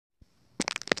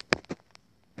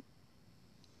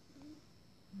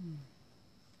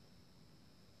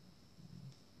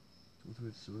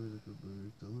short sword like a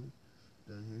bird stomach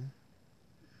down here.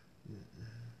 Yeah.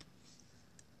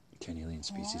 Can alien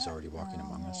species already walking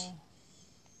among us?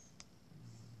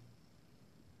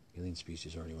 Alien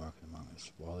species already walking among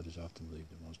us. While it is often believed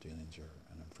that most aliens are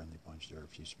an unfriendly bunch, there are a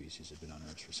few species that have been on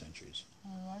Earth for centuries.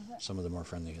 Some of the more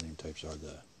friendly alien types are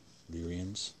the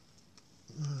Lyrians,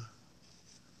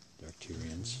 the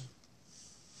Arcturians,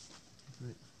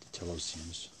 the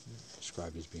Telosians,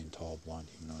 described as being tall, blonde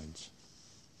humanoids.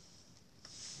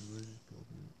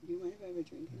 Do you mind if I have a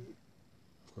drink in here?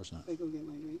 Of course not. If I go get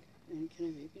my drink, and can I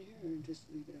vape in here, or just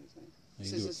leave it outside?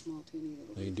 This is a small, teeny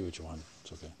little. You can do what you want.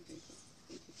 It's okay. Okay, cool.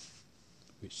 Thank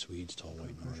you. Swedes, tall,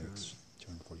 white Nordics,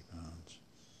 240 pounds.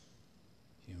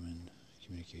 Human,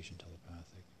 communication,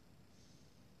 telepathic.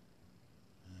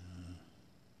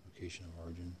 Location of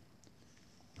origin,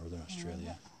 Northern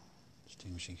Australia.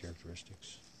 Distinguishing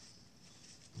characteristics.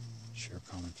 Share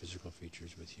common physical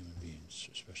features with human beings,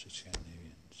 especially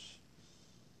Scandinavians.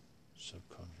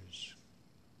 Subcultures.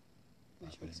 My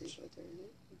truck's safe out there, is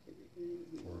it?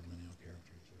 Okay, 4 lineal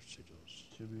characters or sigils.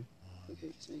 Should be.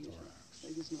 Okay, just making sure.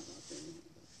 Like it's not locked or anything.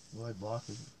 Why block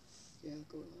it? Yeah,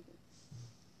 go lock it.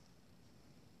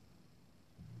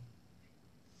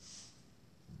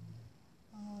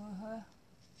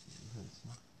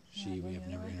 See, we have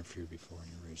never interfered before in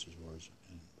your race's wars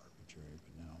and arbitrary,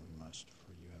 but now we must, for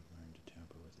you have learned to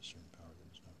tamper with a certain power that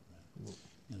is not for man.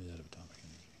 Nearly that of atomic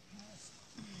energy.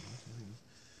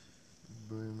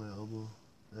 Burning my elbow.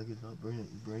 I could not burn it.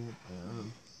 Burn it.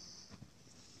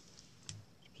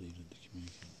 It's believed that to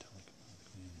communicate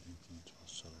telepathically and influence while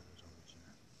subtle is always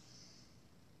there.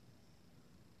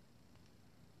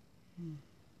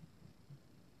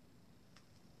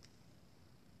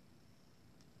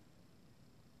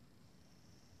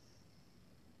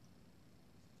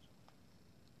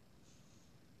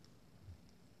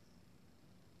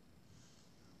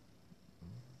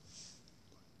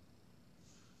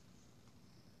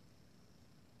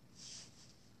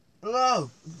 Hello!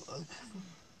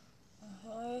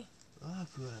 Hi. Ah,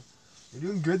 you're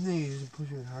doing good things. You just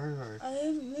push it hard. I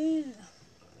didn't mean.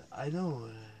 I know.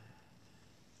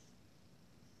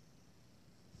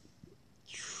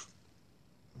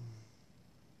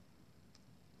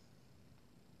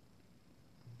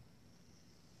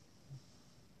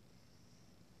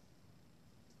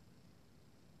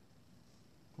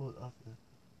 Pull it up.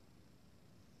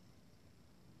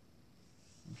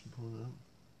 You can pull it up.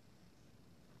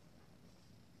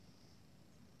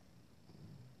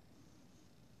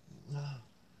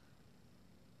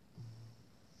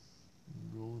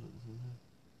 Roll it sometime.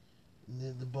 And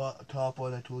then the top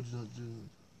one I told you not to do.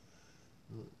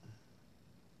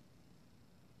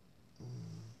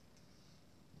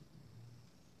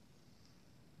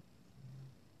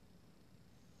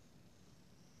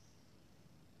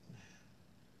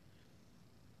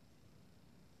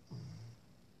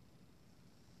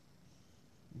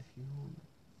 If you hold it.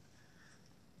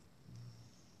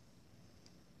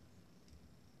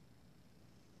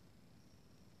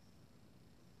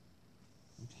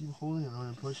 Keep holding it. I'm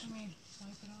gonna push. I mean,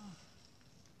 wipe it off.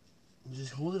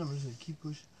 Just hold it. I'm just gonna keep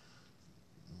pushing.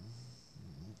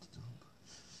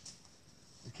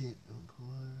 Okay, don't pull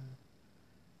it.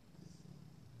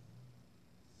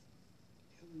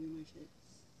 Give me my shit.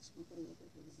 Smoke a little bit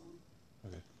for the bomb.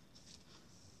 Okay.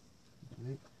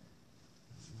 Okay.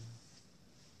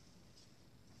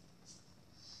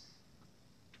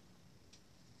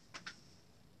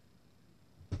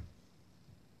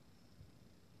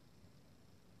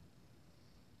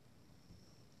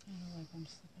 I don't like I'm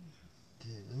slipping.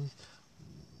 Okay, let me.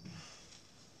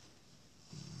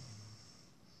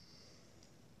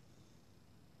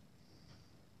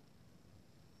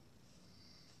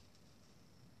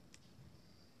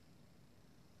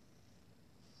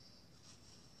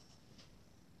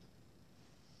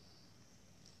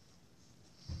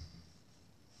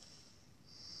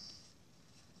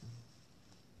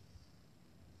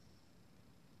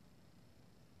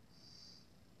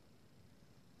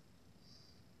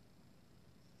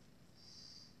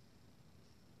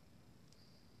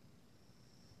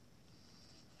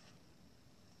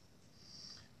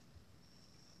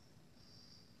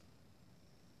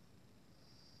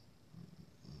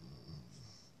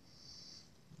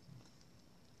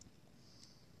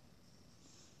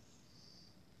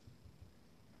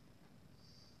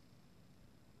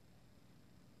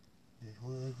 Okay,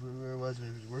 hold it like where it was when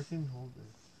it was working. Hold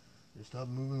it. Just stop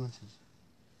moving once it's.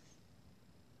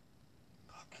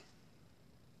 Fuck.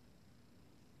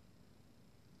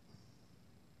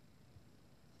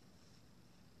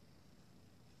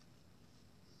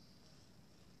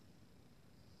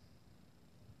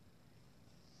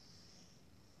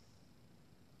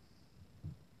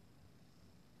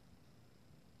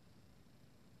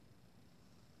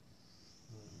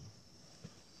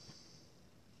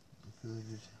 feel like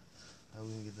it's, how are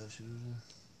we gonna get that shit over there?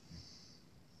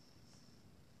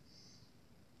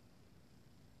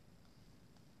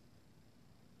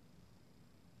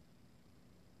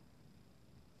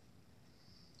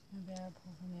 Maybe I'll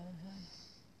pull from the other side.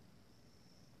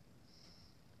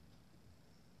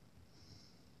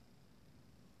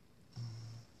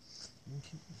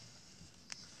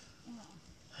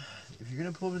 If you're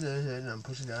gonna pull over the other side and I'm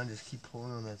pushing down, just keep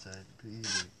pulling on that side. Pretty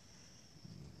easy.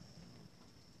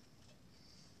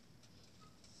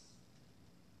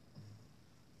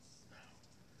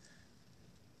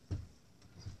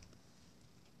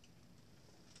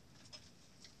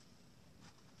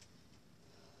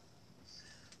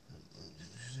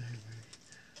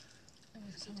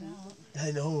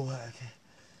 I know.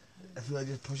 I feel like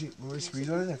just pushing, when we're squeeze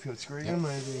on it, I feel it squirting on my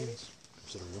veins.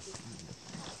 Is it a real?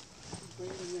 I'm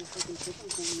gonna fucking trip on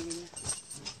something over there.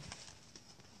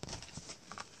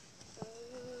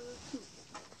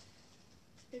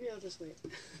 Maybe I'll just wait.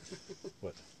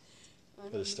 What? I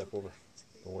don't Better step know. over.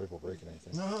 Don't worry about breaking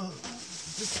anything. No,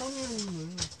 just tell me.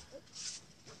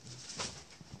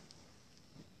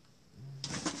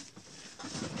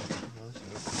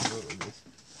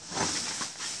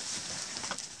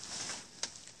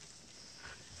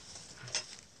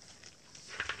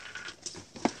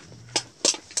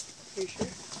 Are you sure?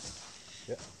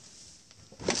 Yeah.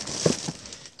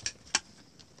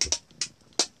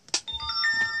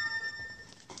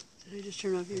 Did I just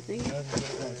turn off your thing? Maybe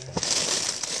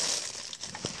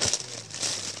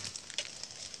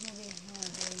you want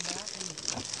to bring back and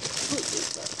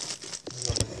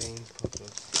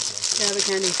Yeah, have a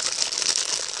candy.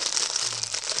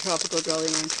 Tropical Jolly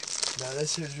Ranch. Nah, that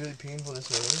shit is really painful this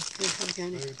way. Yeah, have a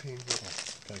candy. Very painful.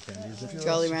 Kind of candy is I it? feel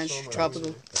Jolly like Ranch, so much.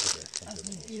 tropical. That's okay. I'm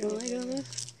good. You don't like all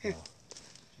this? Here.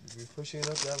 If you're pushing it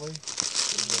up that way,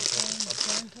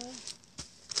 gentle.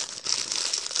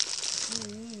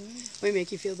 Might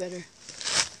make you feel better.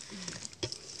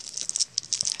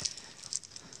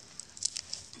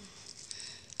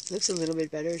 Looks a little bit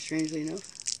better, strangely enough.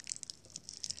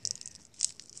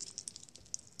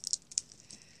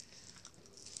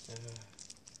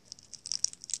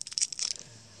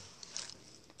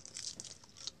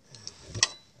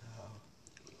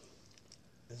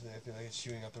 this way I feel like it's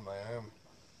shooting up in my arm.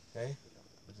 Okay?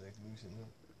 It's like loosening up.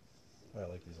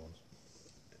 I like these ones.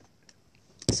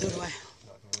 So do I.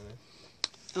 Not going in.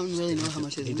 I don't really know how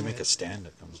much You is need in to there. make a stand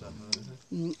that comes up.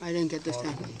 I didn't get this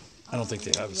down. I don't think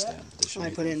they have a stand. But they should I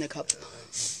make put it one. in the cup.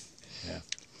 Yeah.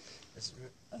 It's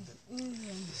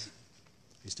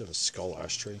They used to have a skull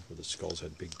ashtray where the skulls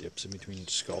had big dips in between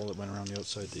each skull that went around the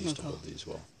outside. They used to hold these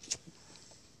well.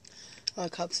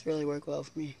 Cups really work well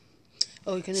for me.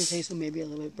 Oh, it kind of tastes maybe a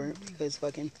little bit burnt because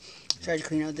fucking tried to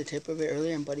clean out the tip of it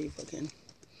earlier and Buddy fucking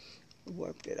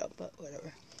warped it up, but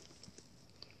whatever.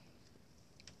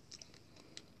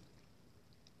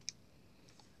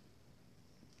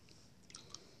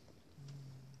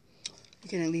 You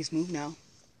can at least move now.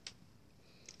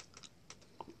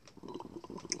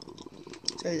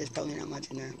 Sorry, there's probably not much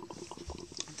in there. I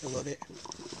have to load it.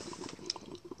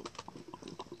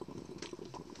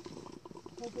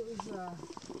 Hope it was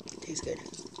Tastes good.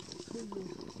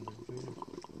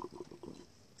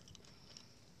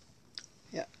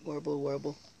 Yeah, warble,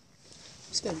 warble.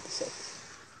 It's good. So.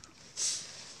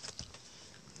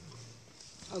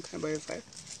 Oh, can I borrow your fire?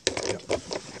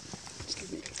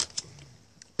 Excuse me.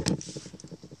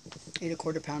 Ate a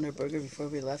quarter-pounder burger before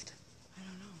we left. I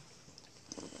don't know.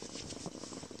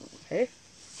 Hey?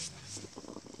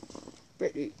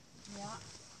 Brittany. Yeah.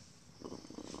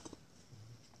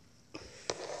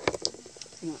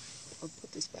 Hang on. I'll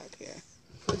put this back here.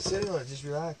 Quit sitting on it, just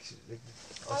relax.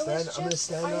 Like, I'm gonna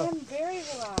stand I up. am very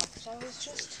relaxed. I was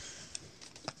just.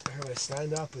 I'm gonna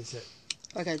stand up and sit.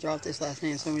 Like I dropped this last night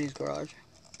in somebody's garage.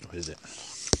 What is it?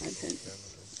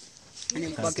 I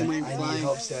didn't fucking went I need flying.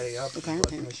 help standing up. What kind of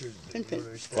Blood pin? pressure, Pin. Oh,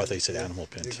 I thought you said animal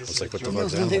pin. I was like, what the No,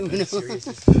 fuck's no, animal no. pin?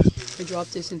 I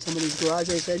dropped this in somebody's garage.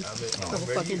 I said, the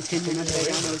fucking pin went upside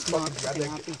down. I was not fucking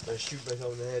happy. I shoot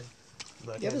myself in the head.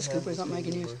 But I You have a can't scoop or handle something I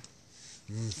can this use?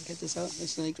 anymore. Get this out.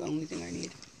 It's like the only thing I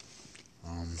need.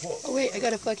 Oh, Oh wait, I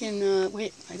got a fucking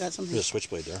wait, I got something. there's a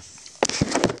switchblade there.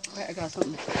 Wait, I got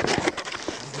something.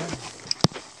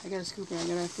 I got a scooper.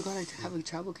 I forgot I have a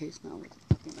travel case now with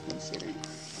fucking shit in it.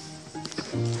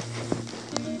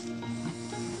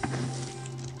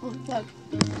 Oh fuck.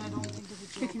 I don't think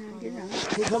it's a Chicken out, get out.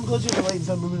 Hey, come closer to the light and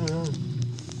stop moving around.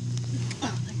 Oh,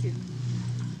 thank you.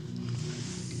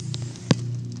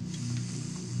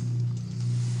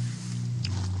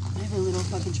 I have a little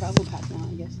fucking travel pack now,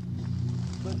 I guess.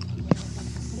 But where the fuck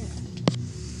did I put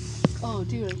it? Oh,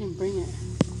 dude, I didn't bring it.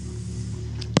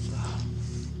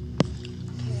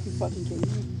 fucking kidding me?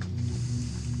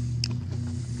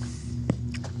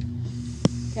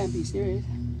 Can't be serious.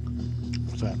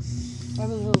 What's that? I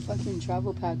have a little fucking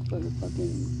travel pack for the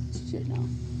fucking shit now.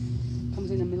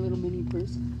 Comes in a little mini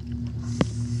purse.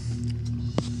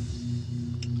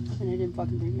 And I didn't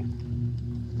fucking bring it.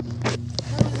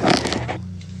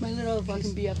 My little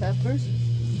fucking BFF purse.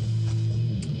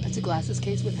 It's a glasses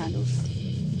case with handles.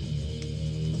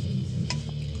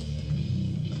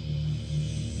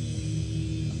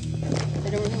 I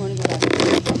don't really want to go back to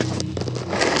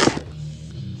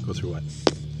Go through what?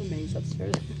 the maze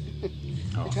upstairs.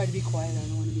 Oh. I try to be quiet. I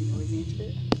don't want to be noisy and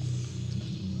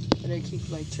shit. But I keep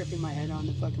like tripping my head on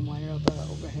the fucking wire up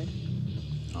overhead.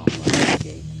 Oh.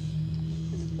 Gate.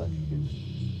 And it's fucking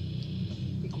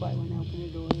be quiet when I open the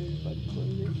door and fucking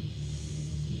close it.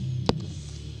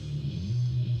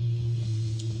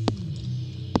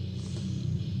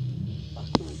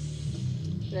 Fuck man.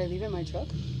 Did I leave it in my truck?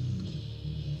 I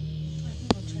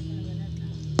think I'll check in a minute.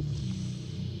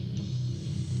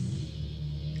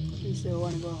 You still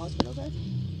want to go to hospital, guys?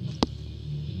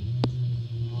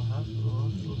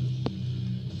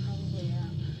 Probably, yeah.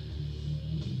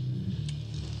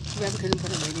 We couldn't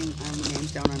put a waiting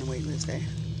names down on a wait list, eh?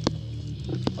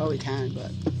 Oh, we can,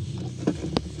 but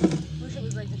Wish it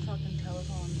was like the fucking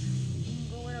telephones. You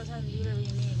can go right outside and do whatever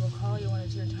you need. We'll call you when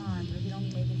it's your time. But if you don't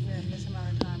make it here in this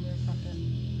amount of time, you're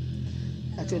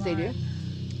fucking. that's what they do.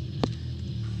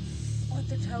 Like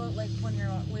the like when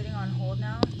you're waiting on hold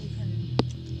now, you can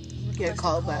Get a request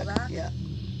call back. Yeah.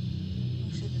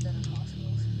 We should do that in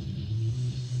hospitals.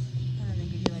 And then they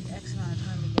give you like X amount of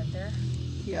time to get there.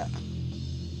 Yeah.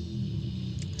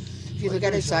 If you look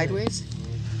at it sideways,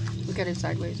 look at it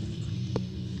sideways.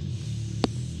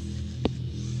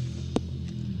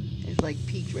 It's like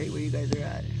peaked right where you guys are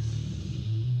at.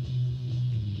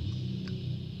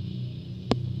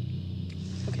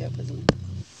 Okay, I'll put some in.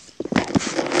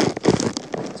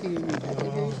 So you're in your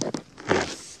jacket here, you said?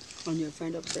 On your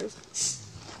friend upstairs?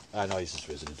 No, he's just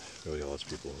visiting. Really, lots of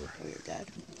people over. Or your dad?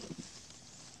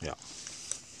 Yeah.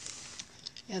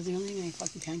 Yeah, the only thing I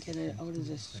fucking can't get it out of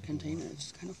this container.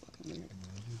 It's kind of fucking weird.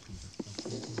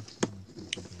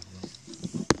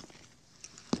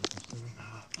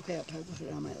 Okay, I'll probably put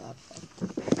it on my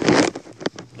laptop.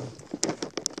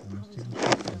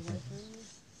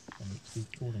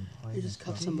 You just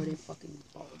cuff somebody fucking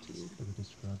fall to you. They were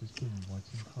described as being white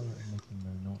in colour and making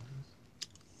no noise.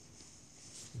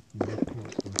 If you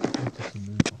reports were expected to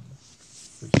move on,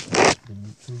 which started the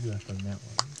neutral UFO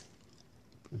network,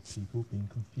 with people being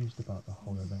confused about the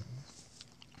whole event.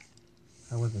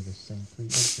 However, the same three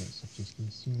objects have just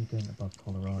been seen again above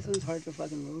Colorado, This one's hard to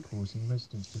fucking road. causing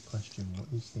residents to question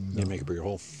what these things You are. make a bigger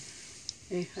hole.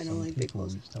 Hey, I don't Some like big people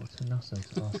holes. reached out to NASA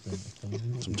to ask them if they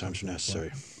knew what Sometimes these you're objects necessary.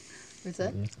 were. What's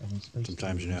that? If any space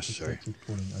Sometimes you're stations necessary. detected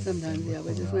falling over Sometimes, Denver, yeah, but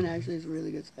this one Colorado. actually is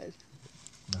really good size.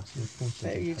 NASA reported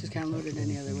But they you hadn't just can't load it detected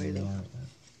any other anything way, in the though. area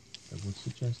that would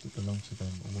suggest it belonged to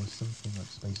them or was something like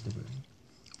space debris.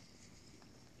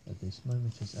 At this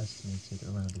moment, it's estimated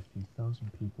around a few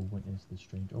thousand people witnessed the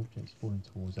strange objects falling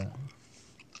towards Earth.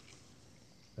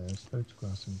 Various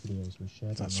photographs and videos were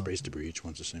shared It's not online, space debris. Each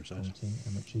one's the same size. prompting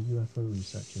amateur UFO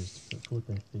researchers to put forward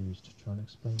their theories to try and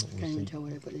explain what Can't was even seen. tell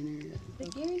what I put in here yet. The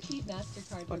guaranteed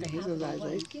MasterCard Fucking with hate those eyes, Capital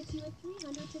One right? gives you a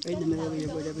 $300 to Right in the middle of your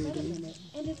 $7,000 whatever you're credit doing. limit,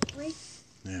 and it's great.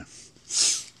 Yeah.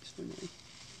 Just for me.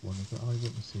 One of the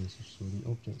eyewitnesses who saw the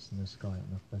objects in the sky on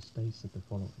the first day said the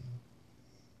following.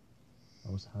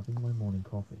 I was having my morning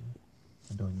coffee,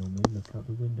 and I normally look out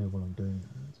the window while I'm doing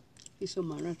that. He's so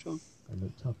monotone. I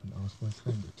looked up and asked my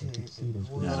friend if he could see those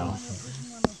Yeah, I know.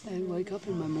 I wake up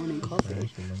in my morning coffee. Those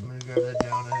were I'm long gonna grab that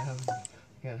down.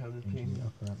 Can't have this into pain. the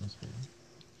upper atmosphere.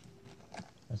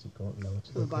 As it got lower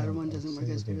to So the bottom ground, one I'd doesn't say work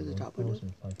as good as within the top one does?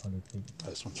 1,500 feet.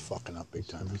 This one's fucking up big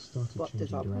So time. we started What, the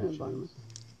changing top one or the bottom one?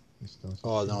 directions. We started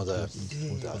Oh, no, turning the- towards east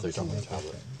towards I thought you were talking about the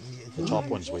tablet. The I top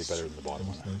one's way better than the bottom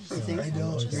one.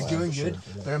 know you're doing good,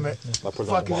 but I'm I put it on the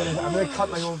fucking bottom. I'm gonna cut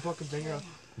my own fucking finger off.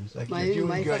 Like, My, you're doing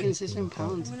my good. fucking system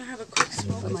pounds. I'm gonna have a quick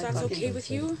smoke if My that's fucking okay with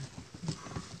you.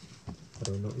 Had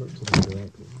I not looked at them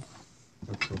directly,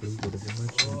 I probably would have imagined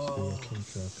it to be a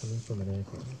chemtrail coming from an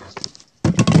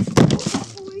aircraft.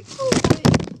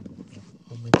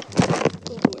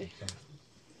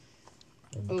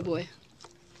 Oh boy.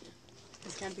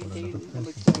 This can't be taken. I'm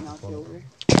going to knock you over.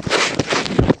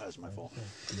 That's my fault.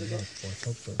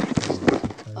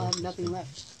 Nothing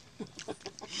left.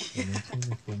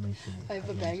 I have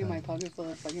a bag in my pocket full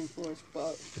of fucking floor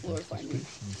findings.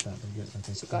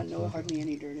 So got no hardly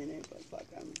any dirt in it, but fuck,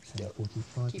 I'm still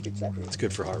keep it separate. It's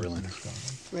good for heart reeling.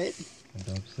 Right? And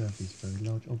I observed these very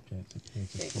large objects appear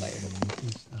to Okay, be quiet. in the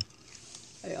northeast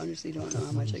I honestly don't know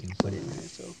how much I can put in there,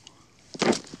 so.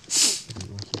 But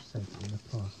he also said that in the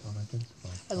past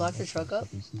unidentified I locked the foreign truck up.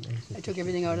 objects have easily entered I took the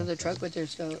everything out of the ship's truck, but there's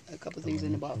still a couple and things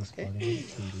in the when box, traced okay? by the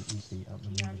military, they easily Yeah,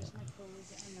 outmaneuver just them. my clothes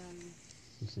and then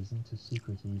This isn't a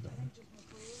secret either. just my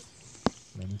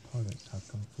clothes. Many pilots have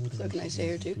come forward So in can I recent stay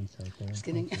here years and too? detailed their Just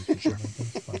kidding. encounters with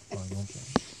unidentified flying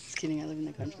objects. Just kidding, I live in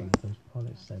the But country. some of those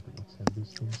pilots said that whatever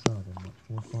these things are, they're much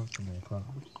more advanced than their crafts.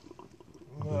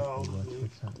 And if Well, they were to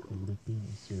attack, they would have been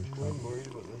in serious I'm trouble. worried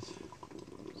about this.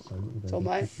 So, although So am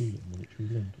I. there could be a military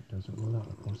link, it doesn't rule out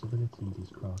the possibility these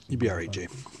crafts You'd be alright, Jay.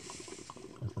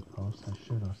 as the past has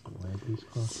shown us that wherever these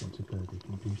crafts want to go, they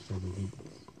can do so with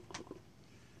ease.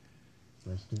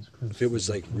 Residents close If it was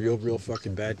to the like real locality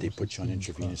fucking said bad, that they also put you on seen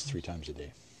intravenous crafts, 3 times a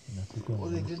day. and that again Well,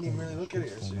 they was didn't even really look at it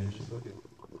yesterday. They transformation. just look at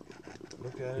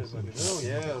it, This fucking, is oh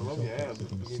yeah, these love yeah, objects have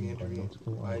been give me seen by intervene.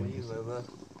 multiple IDs, eyewitnesses. blah blah.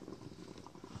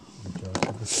 The majority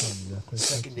of the time, UFO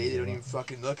Second day they don't even sightings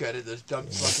fucking look at it. Those dumb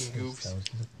are fucking rare. goofs. Thousands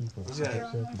of people Look have at it.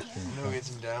 observed these strange No, crafts. gets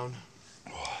him down.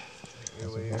 As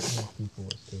of right now, people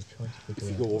are still trying to figure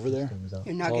you out go what over these there, things are.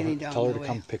 You're not Tell getting her, down, tell her no to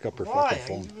come way. pick up her Why? fucking I can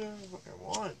phone. do whatever the fuck I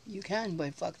want. You can,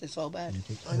 but fuck, that's all bad.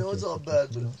 Egypt I know it's all bad,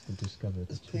 but discovered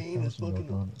This the pain is 2,000-year-old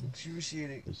fucking mummy,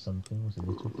 excruciating. but something was a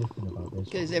little different about this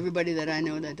Because one. everybody that I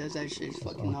know that does that shit is As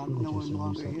fucking not, no one archaeologists and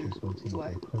longer here. researchers went That's in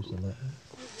why. for a closer look,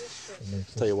 they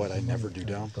noticed Tell you what, that I the never mummy do had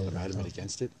down. golden I'm adamant tongue.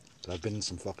 against it. But I've been in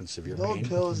some fucking severe No pain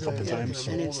pills a couple there. times.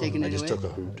 And it's taken I it just away. took a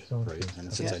hoot, right?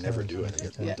 And since I never do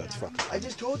it, Yeah. that's fucking. I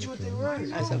just told you what they were.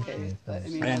 That's okay. But I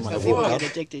mean, And when I some people woke get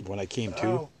up, addicted. when I came to,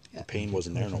 Ow. the pain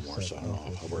wasn't there no more, so I don't know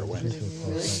where it went.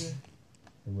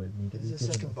 They were immediately Is this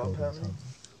given second a bump golden happening? tongue.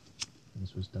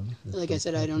 This was done for the Like I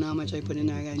said, I don't know how much I put in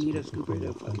there. I gotta need a specific scooper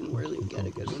to purpose fucking really get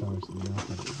a good one. Osiris and the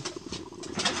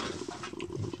Alchemy.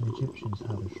 Ancient Egyptians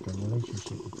had a strong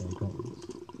relationship with their gods,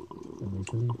 and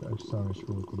they believed that Osiris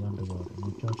ruled the underworld and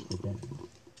would judge the dead.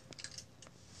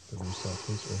 The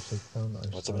researchers also found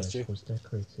that What's up, Osiris SJ? was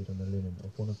decorated on the linen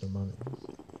of one of the mummies.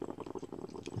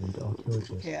 Lead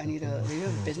archaeologists Okay, I need a. Do you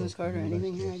have a business card or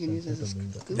anything here I can use as a scoop?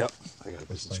 Yep, I got a was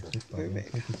business card. cited by the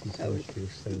Perfect. Antiquities That would Registry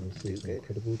of saying this is do an good.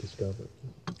 incredible discovery.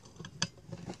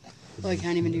 Well, I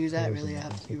can't even use that really. I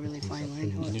have to be really fine line.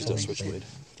 You can use that switchblade.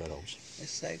 That helps.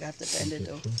 It's like I have to bend it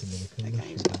though. Egyptian I Dominican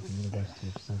can't use mission that at the University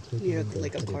of Santo Need a- Domingo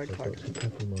like a headed card by card. Dr.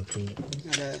 Catherine Martinez,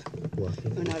 Not a.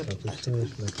 working No, not at a the plastic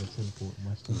Osiris Local Temple in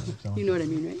Western Alexandria. You know what I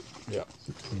mean, right? Yeah.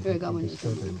 Here, I got one here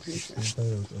somewhere, Discovered I'm pretty sure. 16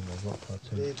 burials in the rock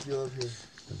cartoon Babe, you up here.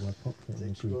 that were popular in the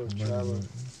Thanks for Greek and going Roman traveling.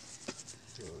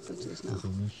 world. What's this now?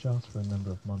 Within these shafts were a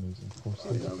number of mummies in four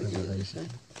There we states go. of We can do this preservation.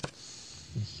 then.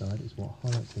 Inside is what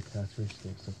highlights the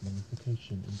characteristics of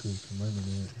mummification in Greek and Roman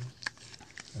eras,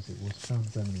 as it was found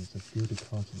remnants of gilded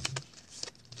cartilage,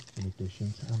 in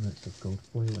addition to amulets of gold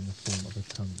foil in the form of a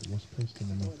tongue that was placed in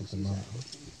the mouth of the mummy.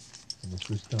 And this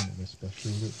was done in a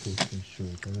special ritual to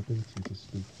ensure their ability to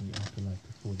speak in the afterlife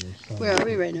before the Osiris. Where are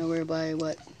we right now? We're by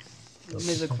what?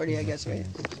 Misercordia, I guess, right?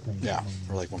 Yeah,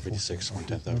 we're like 156,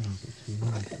 110th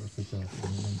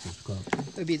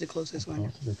It would be the closest one.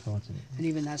 Parts of the cartilage. And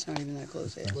even that's not even that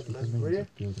close. Eh? What, With last the means video?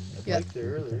 of building a Yeah. big There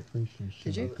earlier. decoration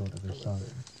Did you? shown by God of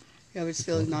Osiris, Yeah, but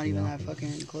still not even that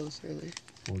fucking close, really.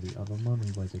 or the other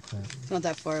mummy wears a crown. It's not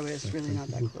that far, but it's really not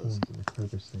that With close. horns and a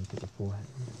cobra snake at the forehead.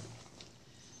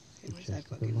 Okay, The where's that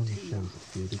chest of the fucking mummy thing shows now?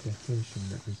 a gilded decoration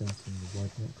representing the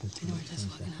white necklace You know which where this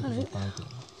hangs fucking at the had it?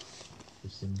 Bible, the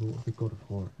symbol of the god of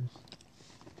horrors.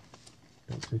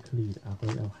 Dr. Khalid Abu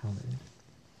El-Hamid,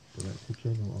 Director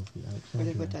General of the Where did I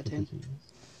Alexandrian put that tin? Antiquities,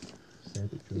 said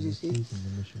that Did during you the see? season the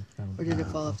mission found Or did it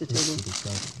fall off the table?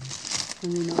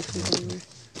 When we knocked it over?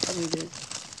 Probably did.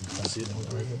 See it?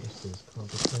 Eyewitnesses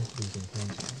can't replace these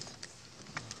encounters.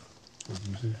 What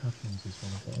usually happens is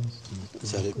one of the entities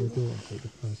Is that will it? open the door and take the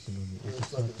person on the other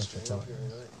side of the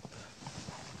darkness.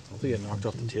 I don't think I knocked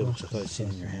off the table because I thought I'd seen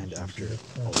it in your hand after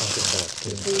all the shit fell off the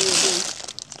table. What are you doing?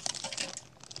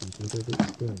 People that have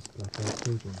experienced blackout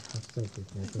children have said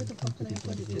they've never Where the fuck encountered did I these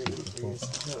put it? individuals before.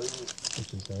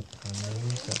 This is their primary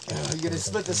research. You gonna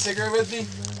split the cigarette with me?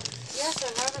 Yes, I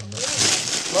have it.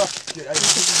 Fuck, dude, I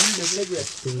just need a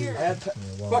cigarette. Here. I have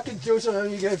fucking throw some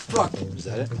on you guys. Fuck. Is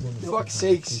that it? Fuck's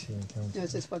sakes. No, it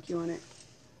says fuck you on it.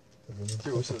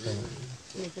 Throw something.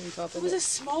 Make sure you top It of was a it.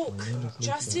 smoke.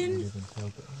 Justin?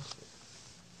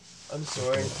 I'm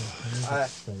sorry. I'm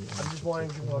just wanting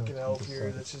to fucking help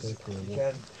here. That's just you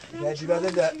can't do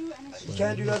nothing to you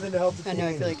can't do nothing to help the I know,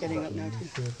 I feel pain. like getting up now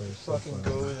too. Fucking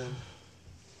go then.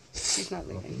 She's not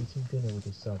After leaving. eating dinner, we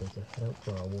decided to head out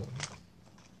for our walk.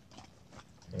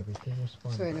 Everything was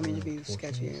fine. Sorry, I don't mean to but be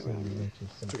sketchy unfortunately, around we here. noticed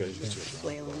It's okay, something just do else. it.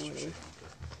 Flailing or whatever.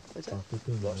 What's that? After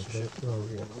dinner, we went for our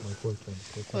walk. My boyfriend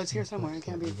picked Well, up it's here some somewhere, it snacks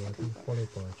can't that be we were fucking being followed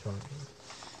by a child.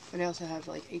 But I also have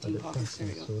like 18 pockets. There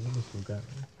we go. So the little girl.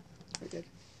 We're good.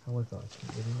 However, I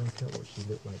couldn't really make out what she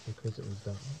looked like because it was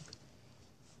dark.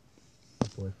 My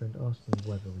boyfriend asked me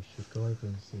whether we should go over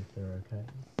and see if they're okay,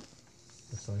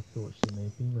 as I thought she may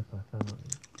be with her family.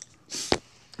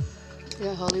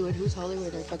 Yeah, Hollywood. Who's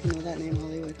Hollywood? I fucking know that name,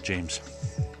 Hollywood. James.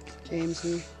 James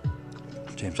who?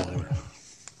 James Hollywood.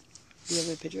 You have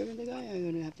a picture of the guy?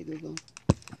 I'm gonna have to Google him.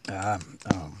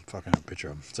 Fucking a picture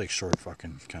of him. It's like short,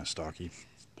 fucking, kind of stocky,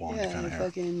 blonde Yeah, kind of hair.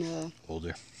 fucking,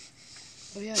 Older.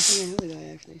 oh yeah, I think I know the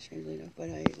guy actually, strangely enough, but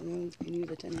I know he knew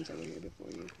the tenants that were here before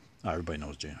you. Oh, everybody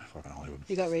knows James fucking Hollywood.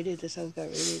 He got raided, this house got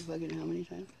raided fucking how many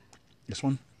times? This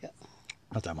one? Yeah.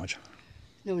 Not that much.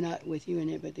 No, not with you in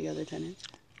it, but the other tenants.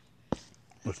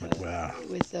 With That's, my, wow.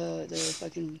 With the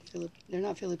fucking, they're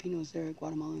not Filipinos, they're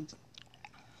Guatemalans.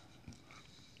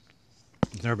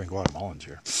 There's never been Guatemalans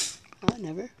here.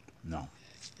 Never? No.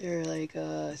 They're like,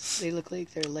 they look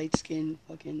like they're light-skinned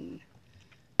fucking,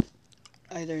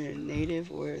 either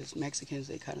native or as Mexicans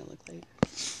they kind of look like.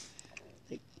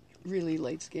 Like, really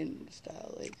light-skinned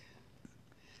style, like.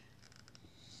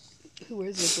 Who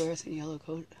wears the fluorescent yellow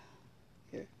coat?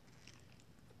 Here.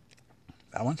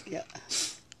 That one? Yeah.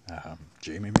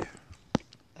 Jay, maybe?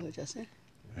 Oh, Justin?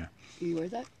 Yeah. You wear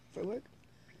that for work?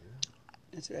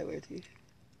 That's what I wear too.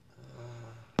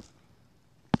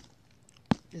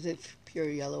 Is it pure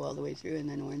yellow all the way through and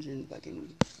then orange and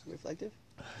fucking reflective?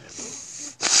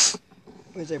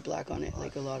 Or is there black on it,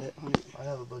 like a lot on it? I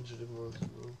have a bunch of different ones in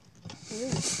the room. Oh,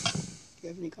 really? Do you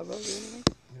have any covers or anything?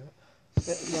 Yeah.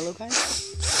 The yellow kind?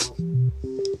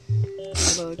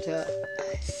 How about, I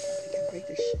can break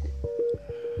this shit.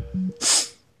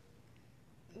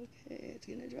 Okay, it's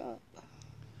gonna drop.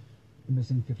 The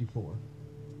missing 54.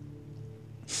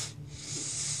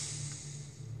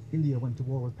 India went to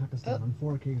war with Pakistan on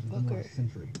 4 occasions in the last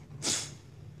century.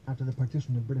 After the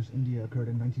partition of British India occurred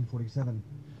in 1947,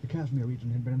 the Kashmir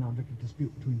region had been an object of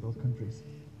dispute between both countries.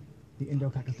 The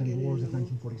Indo-Pakistani Wars of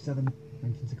 1947,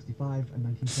 1965, and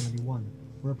 1971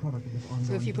 were a product of this ongoing...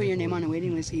 So if you put your name on a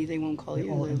waiting list, they won't call you,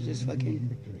 they'll just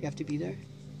fucking... You have to be there?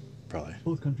 Probably.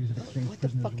 Both countries have exchanged What the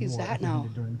prisoners fuck of is war that now?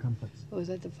 apprehended during conflicts. Oh, is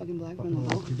that the fucking black But one? for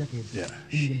the Oh. last 2 decades, Yeah.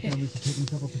 Indian families have taken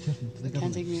several petitions to the They can't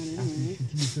government take me on asking anyway, to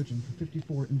continue searching for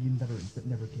 54 Indian veterans that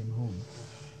never came home.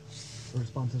 The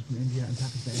responses from India and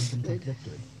Pakistan have been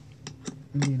contradictory.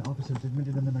 Indian officers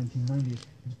admitted in the 1990s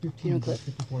that 15 of those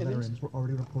 54 veterans were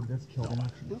already reported as killed in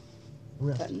action. No. The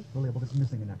rest were labeled as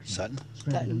missing in action. Sutton?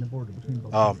 Stranded in the border between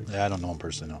both Oh, countries. yeah, I don't know him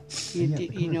personally, no. You And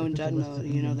yet, the know current Dutton, official list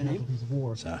of you know the Indian name? casualties of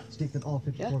war So- state that all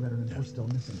 54 veterans were still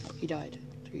missing. He died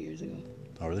 3 years ago.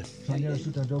 Oh, really? Chandra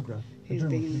Sutta Dogra, a He's journalist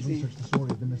big in who the scene. researched the story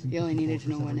of the missing He only 54 needed to for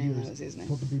know one several name, years, that was his name.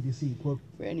 told the BBC, quote,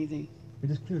 For anything. "It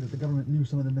is clear that the government knew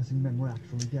some of the missing men were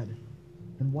actually dead.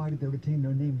 Then why did they retain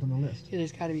their names on the list? Yeah,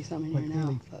 there's gotta be something Quite here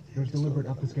clearly, now. Fuck, there's I just deliberate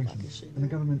loaded up obfuscation, this shit. and the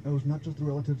government owes not just the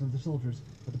relatives of the soldiers,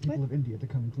 but the people What? of India to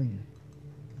come clean."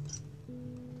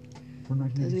 From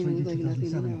Doesn't even 1983 look to like nothing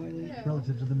in there, 2007, hardly.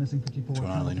 relatives of the missing 54 What's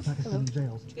going on, traveled to Lena? Pakistani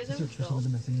jails to search for some of the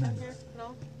missing men.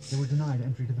 No? They were denied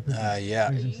entry to the prison, Yeah.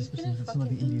 raising suspicions that some of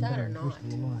the fucking eat Indian that or veterans were not?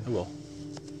 still alive. I will.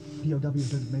 POWs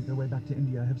that have made their way back to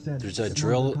India have said There's a that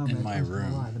drill one of their in comrades my was still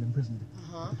room. alive and imprisoned.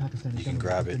 The Pakistani You can government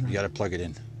grab it. denied You gotta plug it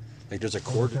in. Like, there's a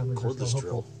Although families are cordless still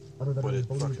drill. hopeful, other But veterans it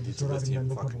believe fucking that the needs a surviving lithium men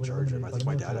will fucking probably charger. eliminated I by think the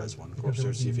my dad military has one. Go because there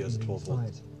upstairs, see if he would has a be 12 volt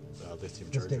spies. lithium To this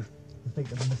charger. date, the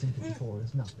fate of the missing 54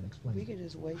 has not been We explained. could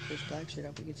just wipe this black shit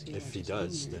up, we could see If what's he in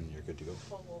does, here. then you're good to go.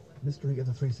 Mystery of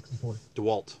the 364th.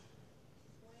 DeWalt.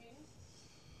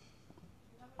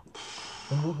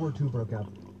 When World War II broke out,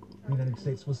 the United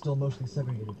States was still mostly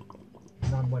segregated.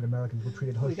 Non-white Americans were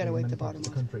treated hostily gotta in wipe many the parts of the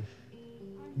bottom country.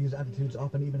 These attitudes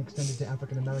often even extended to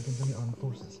African Americans in the armed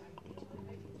forces.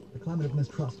 The climate of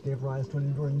mistrust gave rise to an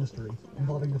enduring mystery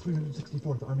involving the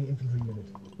 364th Army Infantry Unit,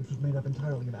 which was made up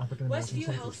entirely of African American Westview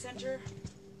Health soldiers. Center.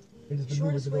 It has been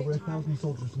rumored Shortest that over wait 1,000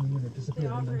 soldiers from the unit disappeared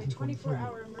in operate 1943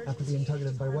 24-hour after being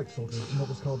targeted by white soldiers in what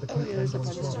was called the Camp yeah, there's a Van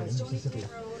Dorn bunch of Slaughter in Stony Mississippi.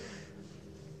 Point Road.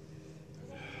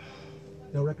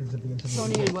 No records of the incident.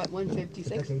 Tony were in made. what, But 156?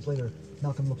 decades later,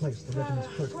 Malcolm Laplace, the regiment's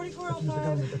clerk, 4405 accused the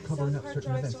government of covering up South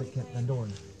certain Park events Drive, at Camp Van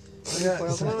Dorn. Yeah,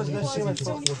 Well, someone was messaging my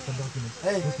phone.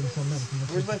 Hey,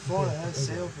 where's my phone? I had a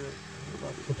sale for it.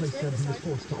 The place said he was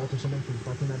forced to alter some entries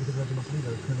by Connecticut Regiment's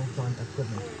leader, Colonel John F.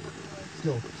 Goodman.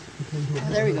 Still, he claimed to have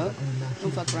Oh, there we go. that only mass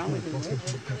Don't fuck shootings around with occurred it, while right?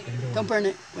 stationed at Camp Van Dorn. Don't burn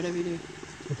it, whatever you do.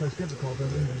 The place did recall their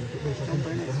England that racial Don't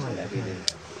burn tensions it, were high at whatever the you do.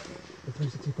 time. The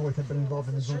 364th had been involved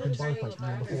in a drunken bar fight the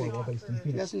year before while based in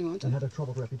Phoenix, and had a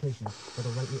troubled reputation, whether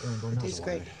rightly earned or not. Tastes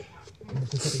great. In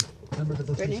Mississippi, members of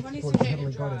the 364th were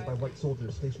heavily guarded by white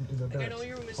soldiers stationed in their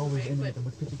barracks, always aiming at them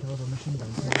with 50 caliber machine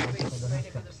guns mounted on top of their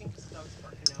half tracks.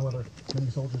 However,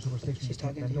 many soldiers who were stationed at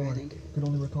Camp Van Dorn could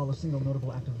only recall a single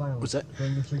notable act of violence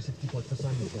during the 364th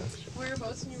assignment there.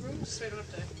 Whereabouts in your room? Just so I don't have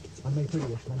to... On May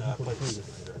 30th,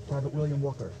 1943, Private William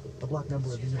Walker, a black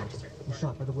member of the unit, was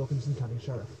shot by the Wilkinson County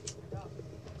Sheriff.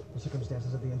 The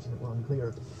circumstances of the incident were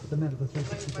unclear, but the men of the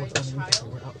 364th Army Infantry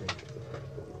were outraged.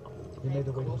 They made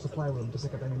their way to the supply room to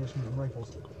pick up ammunition and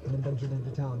rifles, and then ventured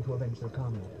into town to avenge their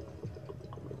comrade.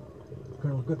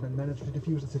 Colonel Goodman managed to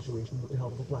defuse the situation with the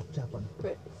help of a black chaplain.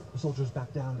 The soldiers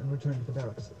backed down and returned to the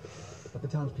barracks, but the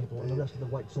townspeople and the rest of the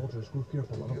white soldiers grew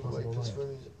fearful of a possible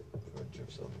riot.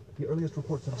 The earliest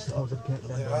reports of a supposed Camp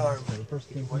Van Dorn massacre first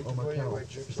came from Omar Carroll,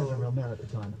 Senator Mayor at the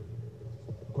time.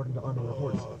 According to Army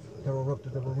reports, Carroll wrote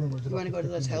that there were rumors about... You want to go to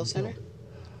this health center?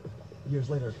 Years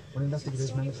later, when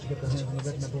investigators managed to get their hands on the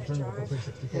regimental journal of the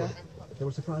 364, they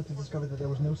were surprised to discover that there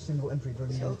was no single entry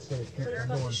during the United States Camp Van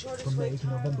Dorn from May to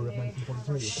November of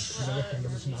 1943 when they left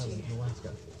Emerson Island in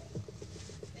Alaska.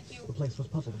 The place was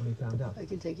puzzled when he found out. I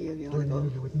can take you if you want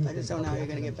to go. I just don't know how you're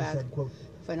going to get back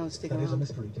if I don't stick around. That is a around.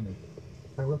 mystery to me.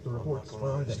 I wrote the reports.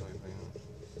 Where are they?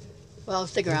 Well, I'll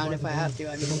stick around if I have to.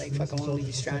 I mean, like, fuck, I won't leave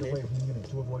you stranded.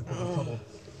 To avoid further trouble.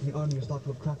 The army is thought to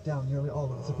have cracked down nearly all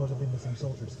of the supposedly missing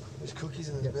soldiers. There's cookies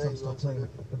in the Yet bag. some still claim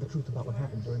that the truth about what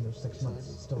happened during those 6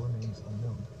 months still remains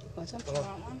unknown. What's up?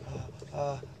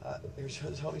 Here's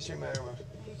help me straighten my arm out.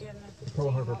 You getting it? The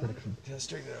Pearl Harbor prediction. Yeah,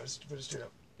 straighten it out. Just put it straight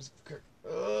up. Just okay.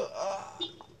 Okay,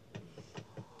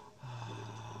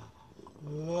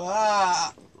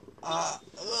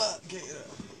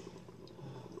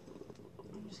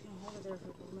 I'm just gonna hold it there for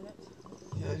a couple minutes.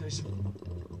 yeah, just,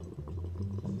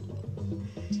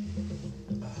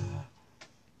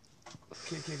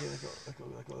 okay,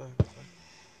 let go.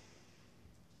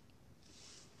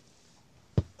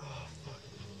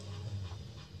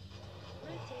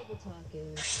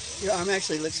 Your arm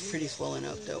actually looks pretty swollen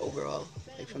up, though, overall,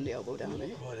 like from the elbow down there.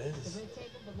 What is?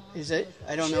 Is it?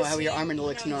 I don't know how your arm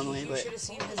looks normally, You but... should have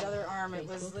seen his other arm. It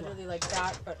was literally like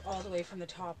that, but all the way from the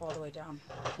top all the way down.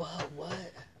 Whoa,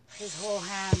 what? His whole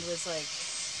hand was like...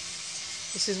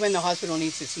 This is when the hospital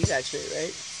needs to see that shit,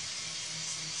 right?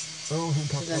 Earl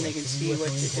Hancock So then they can see what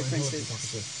the difference is.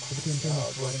 It became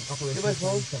famous for running Operation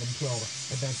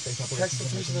 712, Advanced Space Text the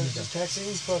Operations person that's just texting.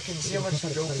 Fucking see how much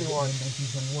dope he wants. In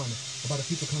 1921, about a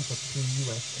future conflict between the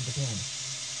U.S. and Japan.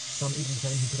 Some even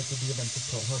claim he predicted the events of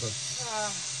Pearl Harbor.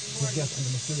 His death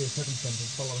under mysterious circumstances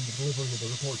following the delivery of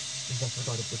the report is thus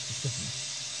regarded with suspicion.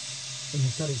 In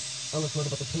his study, Ellis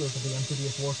wrote about the pillars of the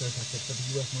amphibious warfare tactics that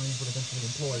the U.S. Marines would eventually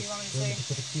employ during the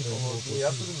Pacific Theater in World War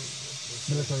II.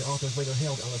 Military authors later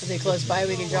hailed Ellis. Are they close by?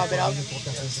 We can drop it off?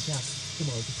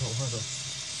 Similar to Pearl Harbor.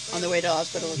 On the way to the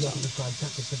hospital or He also something. described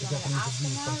tactics that the Japanese had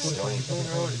used by fortifying other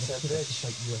areas of the Pacific to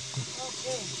fight U.S. troops.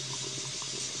 Okay.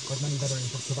 Like many veterans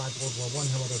who survived World War I,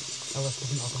 however, Ellis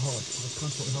was an alcoholic who was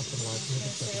constantly hospitalized for his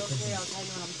excessive drinking. I'll tell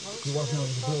you when I'm close. He was known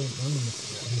as a brilliant Marine,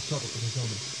 but he struggled with his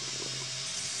illness.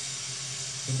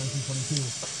 In 1922,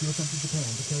 he was sent to Japan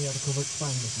to carry out a covert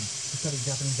spying mission to study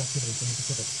Japanese activities in the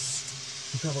Pacific.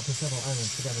 He traveled to several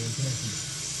islands to gather information.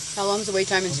 How long's the wait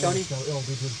time in Stony? Fell ill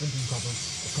due to his drinking problems,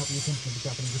 but caught the attention of the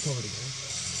Japanese authorities.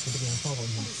 They began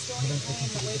following him, and eventually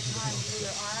considered that he was an officer.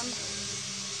 Your arm,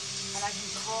 and I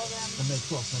can call them. On May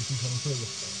 12,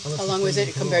 1923, How long was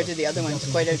it compared to the other ones?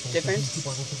 Quite a difference? It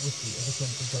was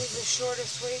the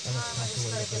shortest wait time. I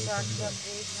just gotta get back to that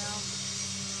page now.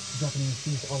 The Japanese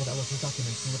seized all of Ellis's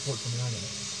documents and reports from the island.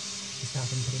 His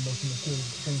passing put in motion a series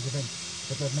of strange events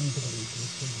that led many to believe he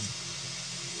was crazy.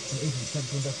 An agent sent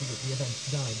to investigate the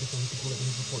events died before he could deliver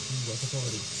his report to U.S.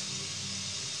 authorities.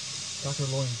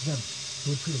 Dr. Lawrence Zemp,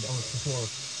 who had treated Ellis before,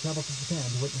 traveled to Japan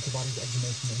to witness the body's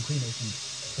exhumation and cremation,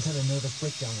 but had a nervous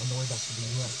breakdown on the way back to the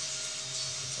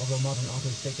U.S. Although modern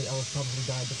authors state that Ellis probably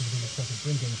died because of his excessive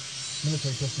drinking,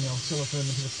 military personnel still affirm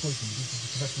that he was poisoned due to the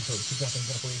correct approach to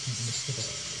Japanese operations in the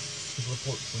Pacific. His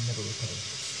reports were never recovered.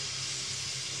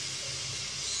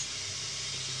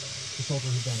 The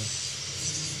soldier who vanished.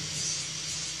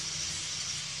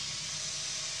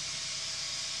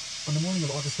 On the morning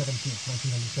of August 17,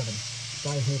 1997,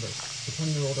 Guy Haber, the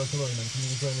 20-year-old artilleryman from the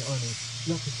Israeli army,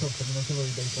 left his post at an artillery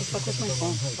base located on the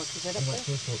Golan Heights and went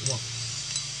for a short walk.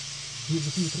 He had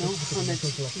received a certificate of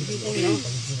social activity organized by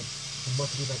his unit and was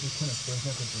to be rightly punished for his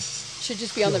negligence. Should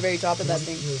just be on the very top of that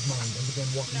thing. He his mind and began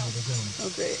walking to the zone. Oh,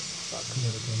 great. Fuck. He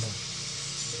never came back.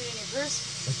 Is it in your purse?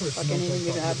 At first, Fuck, the anything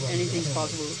military could thought happen. he had run Anything's away.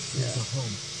 possible. He was Yeah. not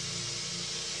home.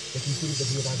 They concluded that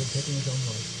he had either taken his own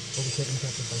life overtaken and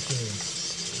captured by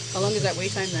Syrians. How long is that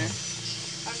wait time there?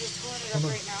 I'm just pulling it up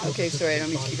right now. Okay, sorry, I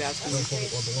don't mean to keep asking you. Rifle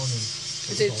or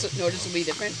belongings. Is it noticeably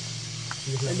different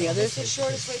than the others? It's the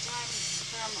shortest wait time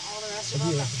from all the rest of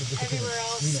them. Everywhere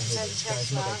else I've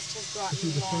checked last has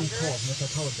Received gotten a phone call longer. from a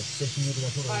psychologist stationed near the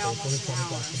artillery By base where almost his son an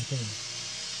was last hour. contained.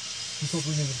 He told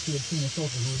Rena that she had seen a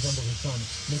soldier who resembled his son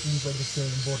making his way to the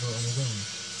Syrian border on his own.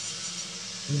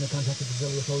 Rena contacted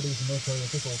Israeli authorities and military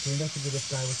officials to investigate if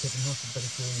Guy was taken hostage by the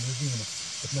Syrian regime,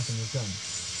 but nothing was done.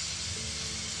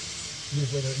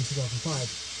 Years later, in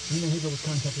 2005, Rena Haber was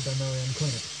contacted by Marianne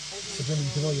Koenig, a German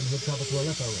civilian who had traveled to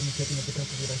Aleppo and was taken into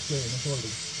custody by Syrian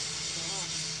authorities.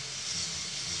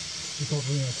 She told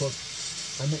Rena, quote,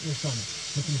 "I met your son,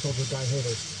 missing soldier Guy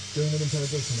Haber, during an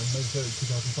interrogation on May 3rd,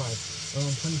 2005,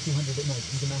 around 2200 at night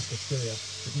in Damascus, Syria,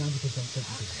 with 90%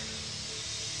 certainty."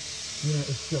 Rena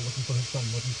is still looking for his son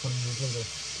more than 20 years later,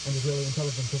 and Israeli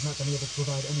intelligence has not been able to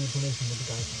provide any information with the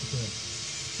guy's disappearance.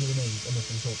 He remains a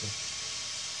missing soldier.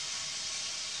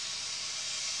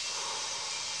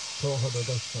 Pearl Harbor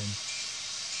Ghost Plane.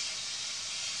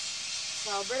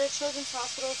 So, British Children's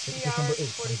Hospital, 3 December hours and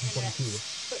 8th, 42 1942. minutes.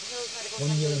 Foothills Medical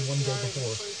 1 year Center, and 1 3 day hours and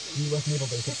before, 42 the U.S. Naval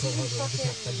Base at Pearl Harbor was fucking-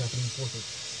 attacked by Japanese forces,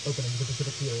 opening the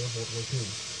Pacific theater of World War II.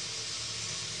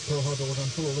 Pearl Harbor was on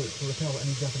full alert to repel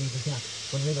any Japanese attack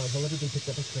when radars allegedly picked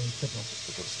up a strange signal.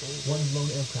 One lone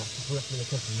aircraft was directly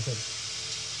approaching the base.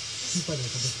 Two fighters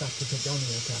were dispatched to take down the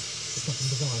aircraft, but something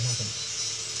bizarre happened.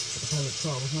 What the pilot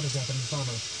saw was not a Japanese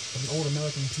bomber, but an old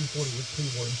American P-40 with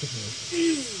pre-war insignias.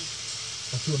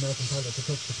 As two American pilots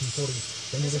approached the P-40,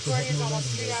 they This noticed it had recording is no almost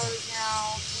landing 3 gear hours attached.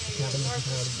 now. The cabin was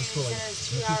entirely destroyed, and the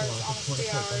fuselage was torn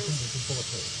apart by hundreds of bullet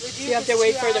holes. So you have to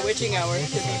wait for the witching hour to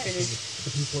be finished.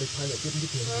 The P-40 pilot didn't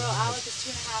appear to be Royal alive. Alex is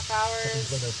 2.5 hours.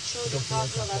 Children's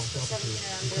Hospital, that's for 17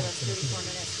 hours. That's 34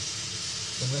 minutes.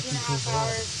 When rescue 2.5 crews arrived,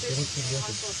 hours. they went to the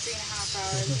wreckage. Hospital, 3.5 There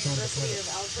hours. was no sign of the University pilot. of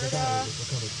The Alberta, battery was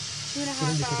recovered. 2.5 It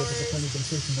indicated that the hours. plane had been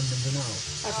stationed on Mindanao.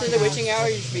 After the witching hour,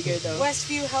 you should be good though.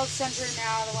 Westview Health Center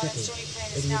now, the one in Stony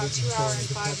Plain is now 2 hours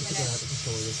and 5 minutes. The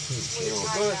story is true. Wait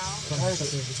time now. Some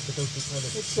speculated that the ghostly pilot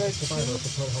It's was the survivor of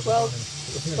the Pearl Harbor 12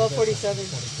 bombing, but repaired his 12:47. aircraft and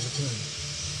decided to return.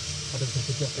 Others have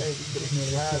suggested it was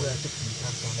merely a story fiction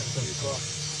passed on at the ghost plane.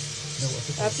 No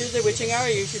official After the witching hour,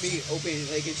 you should be open.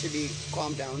 Like it should be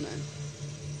calmed down then.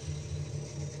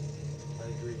 I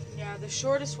agree. Yeah, the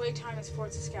shortest wait time is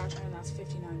Fort Saskatchewan, and that's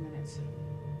 59 minutes.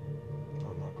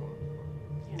 I'm not going.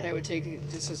 And it would take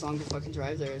just as long to fucking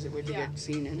drive there as it would to Yeah, get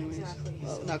seen anyways. exactly.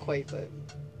 Well, So- not quite,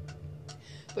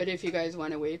 but if you guys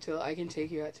want to wait till I can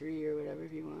take you at 3 or whatever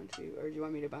if you want to, or do you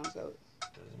want me to bounce out?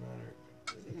 Doesn't matter.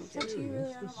 It's up to you, really. I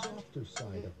The don't mind. softer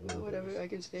side of Well, whatever, I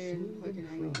can stay and fucking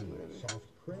hang out or whatever. soft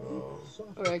cream,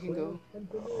 soft Or I can go. and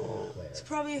vanilla eclair.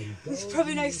 It's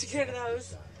probably nice to get out of the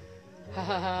house. Ha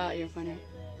ha ha, you're funny.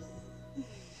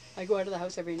 I go out of the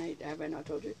house every night, have I not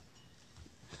told you?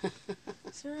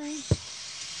 Sorry.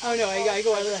 Oh no, I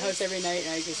go out of the house every night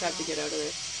and I just have to get out of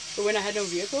it. But when I had no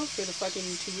vehicle for the fucking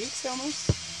 2 weeks almost,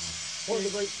 One of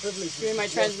the great privileges. during my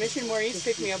transmission, Maurice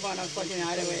picked me up on a fucking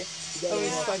hideaway. I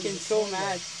was fucking so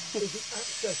mad. Is the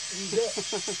access you get to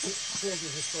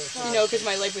privileges first. You know, because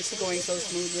my life was going so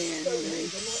smoothly and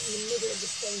everything. They're not in the middle of the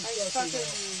same I circle fucking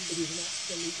now. It is an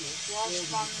absolutely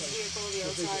watched Mom's vehicle, the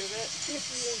outside of it. If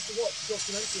you want to watch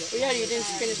documentary, Well, yeah, you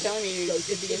didn't finish telling me you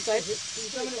did the inside.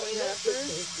 I'm gonna wait after.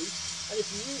 And if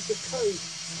you use the code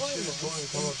timer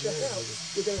when you check out,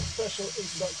 you get a special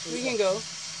introduction. We can go.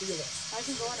 See you there. I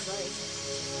can go on a bike.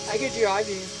 I could drive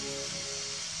you.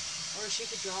 Or she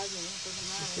could drive me. It doesn't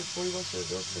matter. Get 40 bucks for a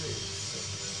joke today.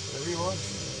 Whatever you want.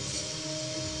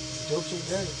 Jokes are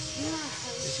great. Yeah, I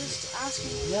was just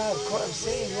asking. Yeah, of course, I'm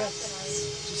saying, yeah.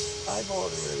 Just eyeball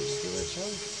it or whatever. Just give it a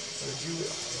chunk. Or if you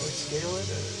like scale it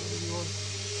or whatever you want.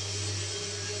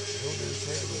 Don't really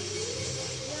care, but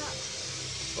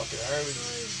it's fucking hard.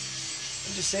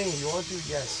 I'm just saying, if you want to,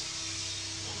 yes.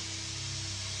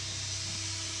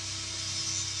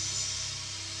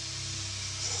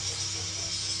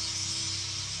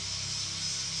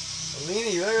 Alina,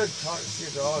 you gotta talk to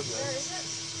your dog, man. Where is it?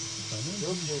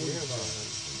 Don't you hear about it?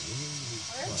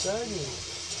 I'm telling you.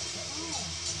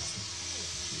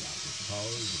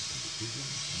 Powers of precision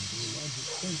and to a large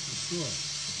extent destroyed.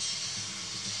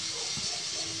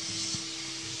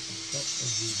 But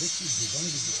as the victors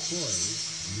divided the spoils,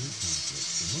 new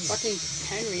conflicts emerged. Fucking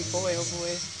Henry, boy, oh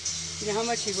boy. You know how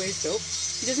much he weighs dope?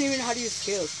 He doesn't even know how to use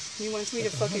scales. He wants me to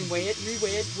fucking weigh it,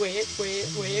 re-weigh it, weigh it, weigh it,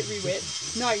 weigh it, re-weigh it.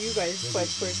 Not you guys, but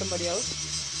for somebody else.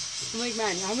 I'm like,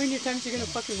 man, how many times are you gonna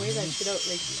fucking weigh that shit out?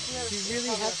 Like, you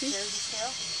really have to?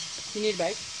 You need a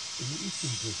bag? In the Eastern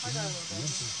Christian, the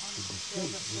empress could be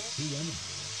faced with two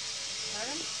enemies.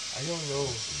 I don't know.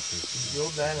 The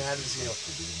old man had a scale.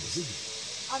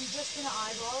 I'm just gonna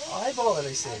eyeball it. Eyeball it,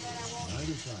 I said. And then I won't.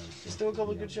 Just throw a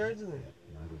couple good shards in there.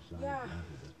 Yeah.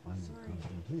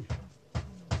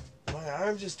 My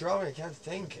arm's just throbbing. I can't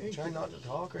think. I'm trying not to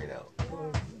talk right now. Yeah,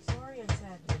 I'm sorry I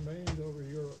said. Remained over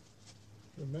Europe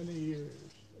for many years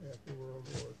after World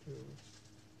War II,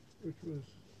 which was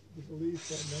the belief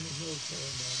by many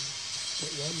military men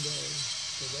that one day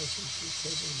the Russians would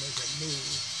suddenly make a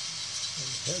move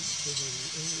and head for the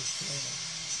English Channel.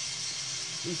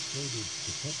 This faded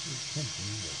protective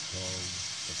tension was called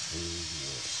the Cold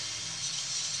War.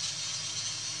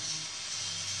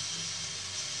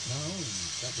 Now, in the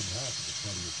second half of the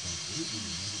 20th century, the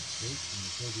United States and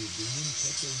the Soviet Union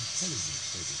set their intelligence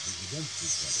services against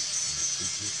each other in a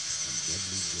secret and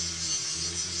deadly game of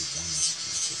global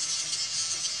one-upmanship.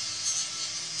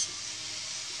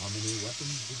 How many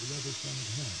weapons did the other side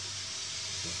have?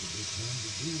 What did they plan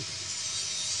to do with them?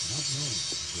 Not knowing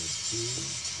bred fear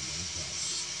among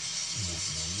thousands. Not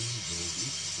knowing drove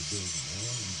each to build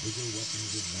more and bigger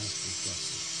weapons of mass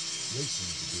destruction, racing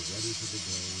to be ready for the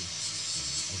day when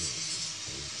the others would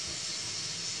stay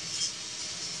fast.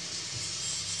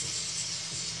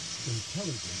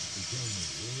 Intelligence became the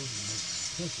world's most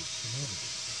precious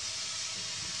commodity.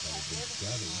 Intelligence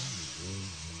gathering the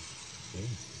world's most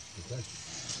dangerous profession.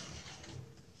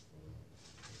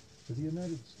 To the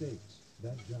United States,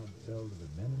 that job fell to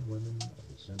the men and women of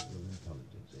the Central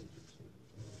Intelligence Agency.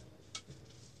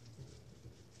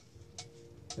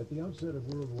 At the outset of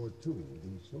World War II,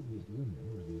 the Soviet Union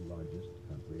was the largest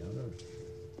country on Earth,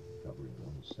 covering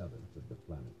 1/7 of the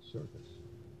planet's surface.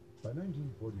 By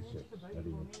 1946,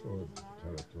 having absorbed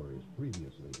territories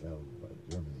previously held by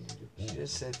Germany and Japan, She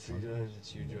just said 3 times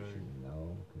it's you, Jordan.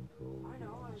 now controlled I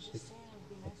know, I was just 6 saying it would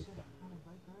be at nice the to top. kind of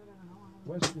bike ride. I don't know.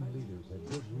 Western leaders had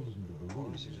good reason to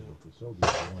believe that the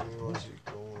Soviets wanted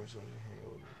more.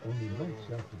 Only months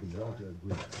after the Yalta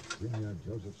Agreement, Premier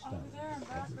Joseph Stalin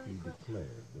publicly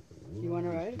declared that the world You wanna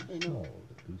was ride too or no? small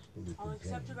to peacefully I'll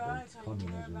accept contain your ride both so you can get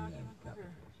communism back and even quicker.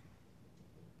 capitalism.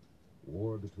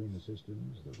 War between the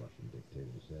systems, the Russian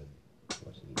dictator said,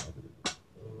 was inevitable.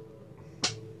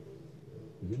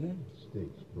 The United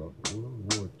States brought World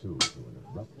War II to an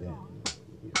abrupt end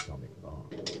with the atomic bomb.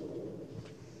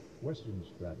 Western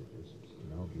strategists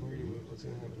now believe that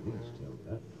they at least held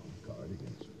that trump card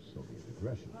against Soviet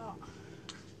aggression. Oh.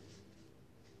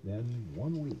 Then,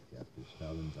 1 week after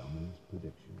Stalin's ominous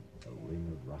prediction, a ring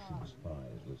of Russian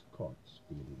spies was caught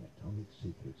stealing atomic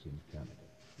secrets in Canada.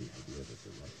 The idea that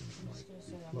the Russians might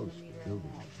be close to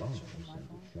building a bomb sent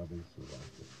a shudder throughout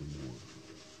the free world.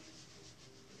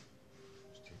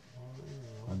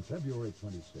 On February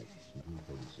 26,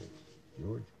 1946,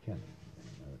 George Kennan, an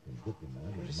American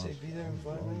diplomat in say Moscow be there in and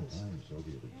 5 minutes? longtime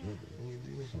Soviet observer,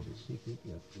 sent a secret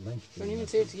yet lengthy Don't even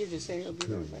say it to you, just say it'll be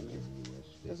there in 5 minutes. U.S.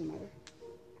 Doesn't matter.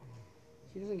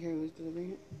 She doesn't care who's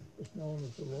delivering it. It's known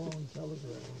as the Long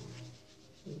Telegram.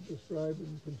 It was described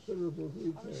in considerable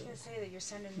I'm just detail gonna say that you're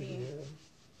sending the me.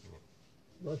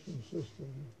 Russian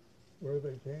system, where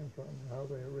they came from, how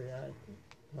they reacted,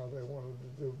 how they wanted to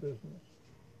do business,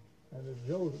 and it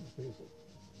jolted people.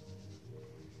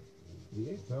 The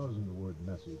 8,000-word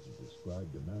message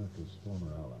described America's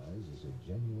former allies as a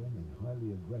genuine and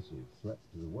highly aggressive threat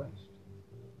to the West.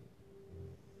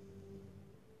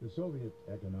 The Soviet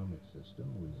economic system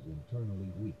was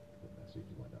internally weak, the message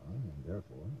went on, and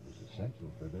therefore it was essential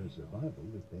for their survival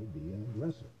that they be an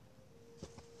aggressor.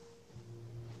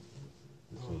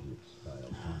 The Soviet-style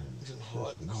communist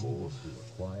system needed to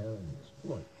acquire and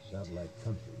exploit satellite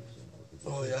countries in order to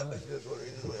Oh yeah, survive. that's what it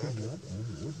It could not and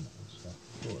would not stop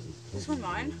short of This one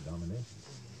total mine? world domination.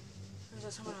 Or is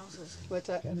that someone else's? What's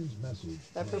that? Cannon's message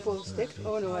That purple stick?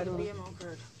 Oh no, I don't know. BMO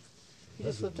card. You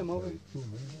just flipped him over. President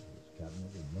Truman, his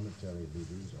cabinet and military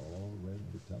leaders all read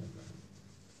the telegram.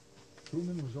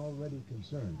 Truman was already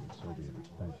concerned with Soviet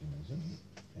expansionism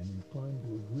and inclined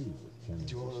to agree with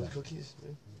Kenned's Do you want those assessment. cookies?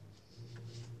 Man?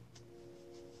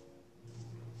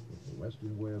 If the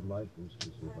Western way of life was to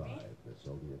survive, the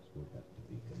Soviets would have to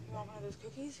be You want content. one of those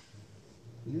cookies?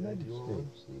 The United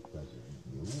States, the president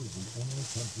knew, was the only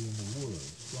country in the world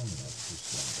strong enough to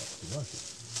stand up to Russia.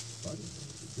 But in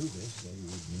order to do this, they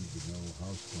would need to know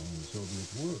how strong the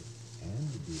Soviets were and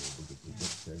to be able to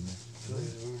predict their next I feel like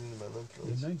move. there's wound in my lymph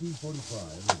In nodes.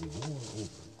 1945, with the war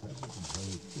over, President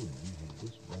Harry Truman had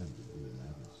disbanded the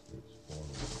United States Foreign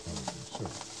Intelligence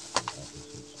Service, the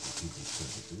Office of Strategic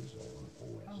Services, or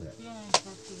OSS.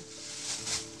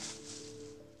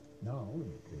 Now, in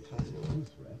the face of the new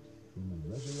threat, Truman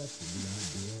resurrected the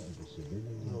idea of a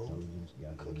civilian intelligence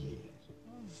gathering agency.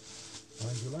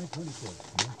 On July 24,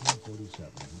 1947,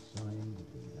 he signed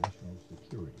the National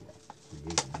Security Act,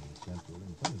 creating the Central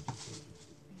Intelligence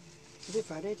Agency. Is it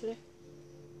Friday today?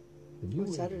 The new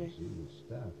Or Saturday? agency was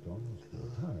staffed almost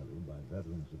entirely by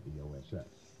veterans of the OSS.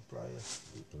 Brian.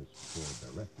 The first 4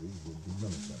 directors would be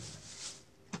military men.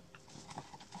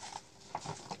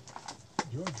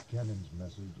 George Kennan's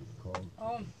message is called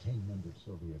Containment of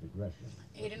Soviet Aggression.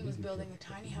 Aiden was building a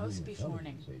tiny house beef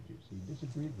morning. Agency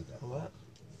disagreed with that policy.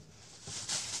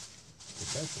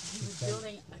 He was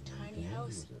building a tiny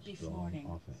house beef morning.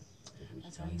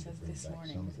 That's why he says this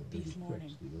morning, it was a beef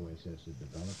morning. The OSS had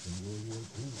developed in World War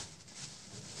II.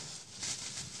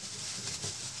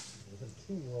 There's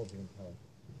 2 worlds of intelligence.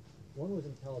 One was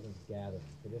intelligence gathering,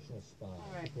 traditional spies.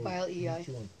 Right. People File who EI.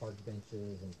 chew on park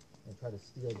benches and try to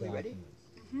steal We ready?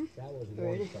 documents. That was You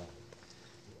one ready? side.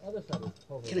 The other side was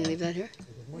covert Can I leave that here? Which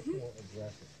was much more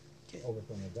aggressive,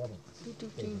 overthrowing the government. Okay,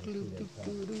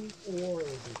 Or it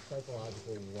would be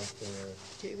psychological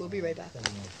warfare. we'll be right back.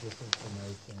 Sending out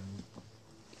disinformation.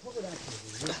 Covert action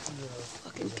is riskier.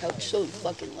 Fucking couch so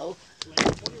fucking low.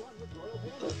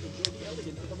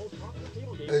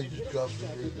 Hey, you just dropped the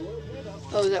drink.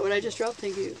 Oh, is that what I just dropped?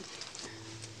 Thank you.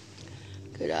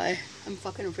 Good eye. I'm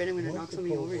fucking afraid I'm gonna knock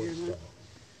something over here. Man.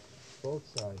 Both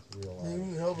sides realize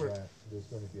that there's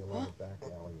going to be a lot of back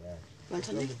alley action. Want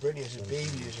something? Remember, Brittany as a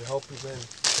baby, as a helper then.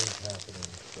 Things happening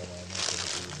that are not going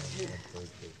to be referred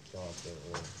to soccer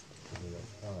or the New York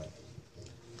Times.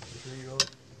 Sure you don't?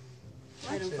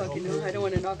 I don't fucking know. I don't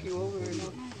want to knock you over or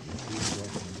not.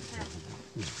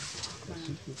 The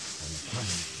secret and a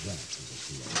common draft of the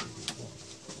CIA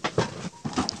reform.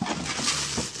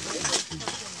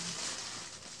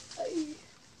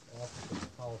 Office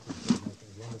of Politics is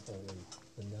making wonderfully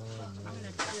benign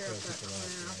names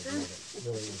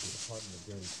really is the Department of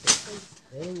Dirty Tricks.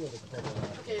 They were the covert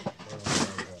Okay.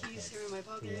 action. Keys here in my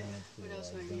pocket. What else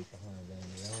do I need?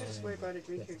 I swear I brought a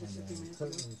drink here just a few minutes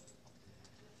ago.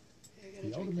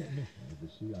 The ultimate mission of the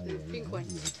CIA The and pink the one. OPC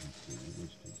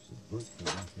was to subvert the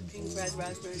Russian Pink, hold red,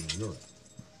 raspberry. in Europe.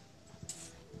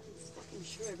 I'm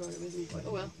sure I brought it with me. By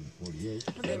Oh well. 1948,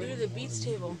 What they do to the beats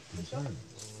table? concerned.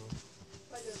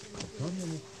 The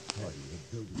Communist Party had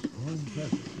built a strong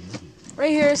presence in Italy.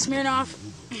 Right here, Smirnoff.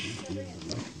 The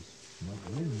leftists might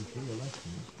win the 3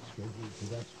 elections scheduled for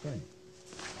that spring.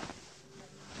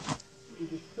 It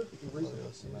is perfectly reasonable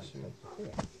to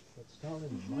that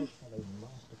Stalin might have a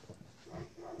master plan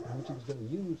in which he was going to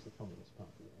use the Communist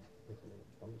Party in Italy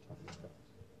from the Chinese guys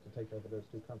to take over those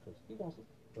 2 countries. He wasn't,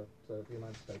 but the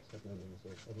United States had no means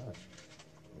of knowing.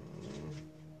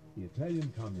 The Italian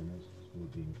communists were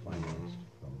being financed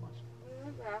from Moscow.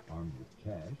 Armed with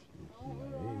cash, the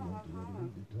CIA went to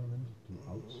Italy determined to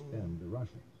outspend the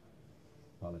Russians.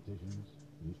 Politicians,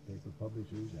 newspaper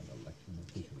publishers, and election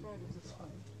officials were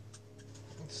involved.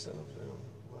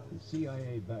 The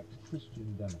CIA-backed Christian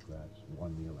Democrats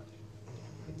won the election.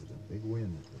 It was a big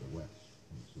win for the West,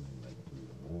 and soon led to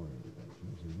more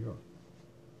interventions in Europe.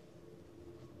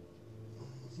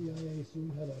 The CIA soon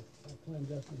had a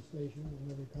clandestine station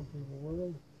in every country in the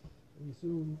world. We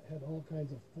soon had all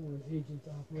kinds of foreign agents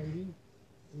operating.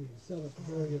 We set up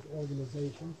various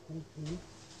organizations, that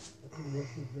we work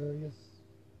with various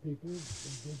people,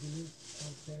 indigenous,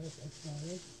 outcasts,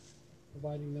 exiles,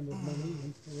 providing them with money,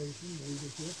 inspiration,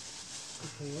 leadership,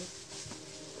 support.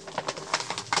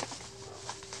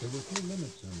 There were few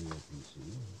limits on the OPC,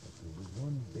 but there was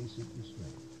one basic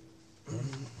restraint. Any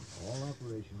and all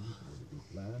operations were to be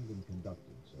planned and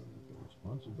conducted so that the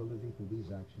responsibility for these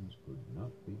actions could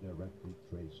not be directly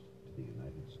traced to the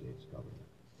United States government.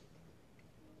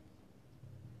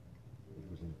 It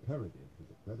was imperative for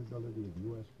the credibility of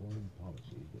U.S. foreign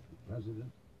policy that the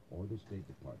President or the State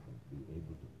Department be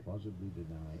able to plausibly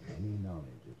deny any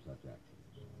knowledge of such actions.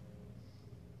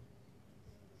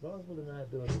 Plausible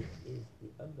deniability is the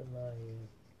underlying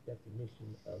definition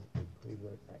of a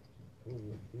covert action.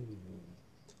 Covert really means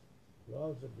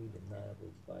plausibly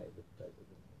deniable by the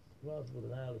President. Plausible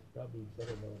denial is probably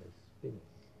better known as spinning.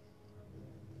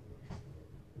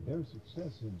 Their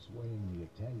success in swaying the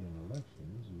Italian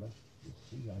elections left the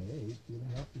CIA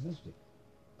feeling optimistic.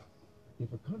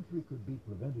 If a country could be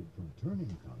prevented from turning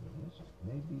communist,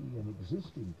 maybe an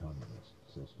existing communist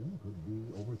system could be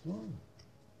overthrown.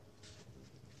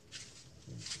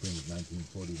 In spring of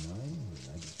 1949, the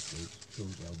United States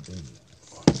chose Albania.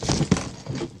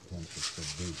 First attempt at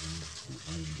subversion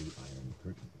behind the Iron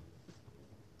Curtain.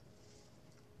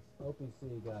 OPC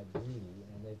got greedy,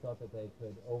 and they thought that they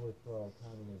could overthrow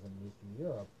communism in Eastern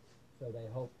Europe, so they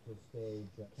hoped to stage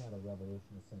a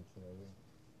counter-revolution, essentially.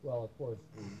 Well, of course,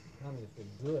 the communists were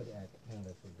good at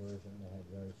counter-subversion. They had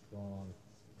very strong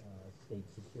state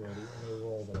security, and they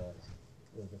rolled it over.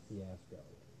 It was a fiasco.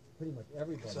 Pretty much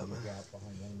everybody who was out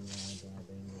behind enemy lines in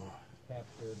Albania was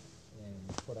captured and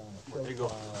put on a show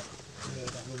trial.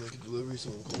 Delivery,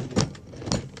 someone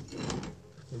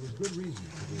There was good reason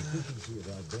for the efficiency of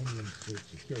Albanian state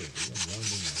security in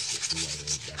rounding up the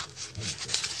CIA battles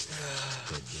penetrators.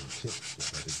 They'd been tipped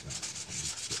ahead of time on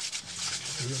these ships.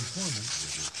 The informant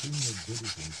was a senior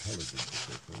British intelligence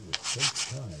official with close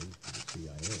ties to the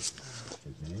CIA.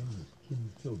 His name was Kim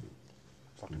Philby,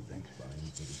 who'd been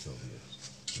spying for the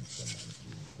Soviets since the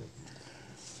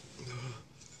 1950s.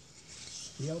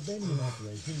 The Albanian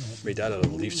operation had made that out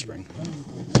of a leaf spring.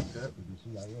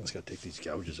 Just gotta take these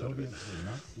gouges out of it.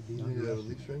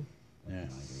 Yeah.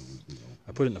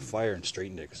 I put it in the fire and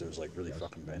straightened it because it was like really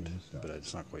fucking bent, but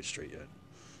it's not quite straight yet.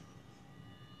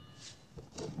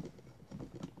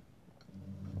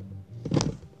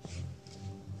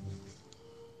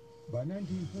 By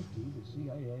 1950, the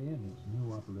CIA and its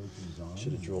new operations arm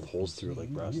Should have drilled holes through it like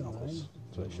brass knuckles.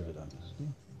 That's what I should have done.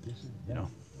 You know,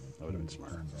 that would have been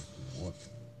smarter.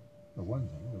 For one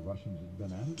thing, the Russians had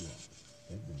been at it long.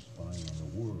 They'd been spying on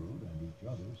the world and each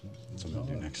other since the That's what I'll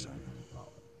do next time.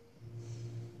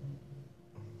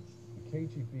 The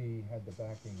KGB had the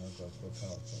backing of the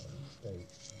totalitarian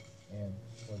state and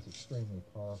was extremely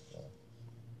powerful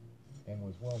and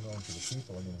was well known to the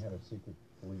people. I mean, had a secret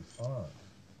police arm.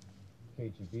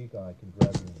 KGB guy can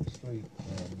grab you in the street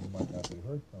and you might not be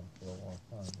heard from for a long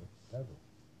time, if ever.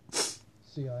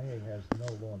 CIA has no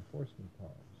law enforcement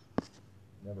powers.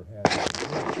 Never had any.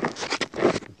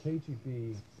 The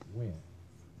KGB win,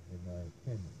 in my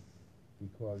opinion,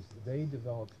 because they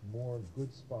developed more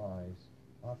good spies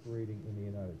operating in the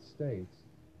United States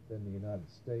than the United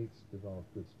States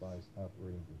developed good spies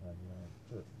operating behind the Iron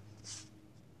Curtain.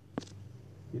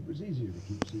 It was easier to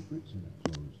keep secrets in a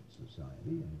closed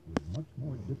society, and it was much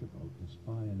more difficult to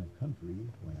spy in a country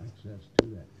when access to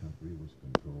that country was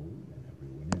controlled and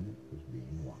everyone in it was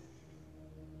being watched.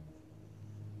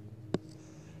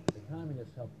 The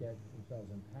communists helped get themselves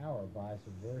in power by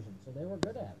subversion, so they were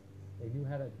good at it. They knew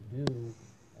how to do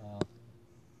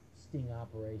sting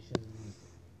operations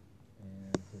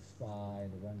and to spy,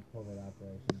 to run covert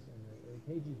operations, and the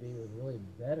KGB was really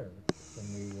better than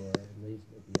we were, at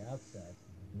least at the outset.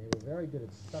 And they were very good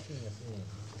at sucking us in,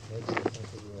 maybe in the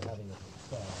sense that we were having a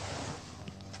success,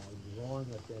 drawing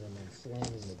us in and then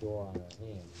slamming the door on our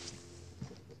hands.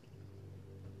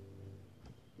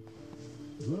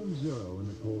 Ground zero in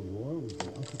the Cold War was the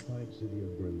occupied city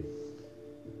of Berlin.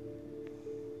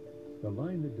 The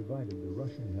line that divided the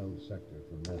Russian-held sector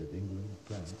from that of England,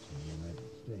 France, and the United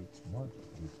States marked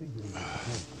the figurative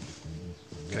course of independence.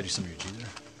 Can I do some of your tea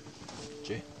there?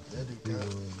 Jay? Yeah, dude,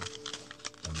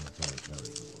 and the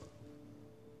military war.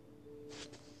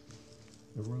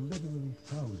 There were literally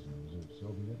thousands of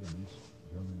Soviet and East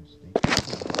German state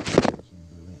soldiers in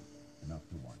Berlin, enough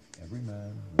to want every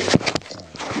man, woman, and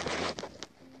child.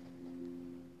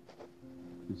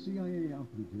 The CIA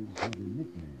operatives had a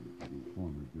nickname for the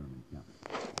former German capital.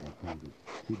 They called it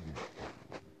Kidnap.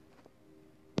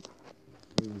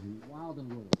 It was wild and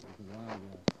woolly. It was a wild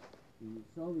west. The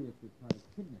Soviets would try to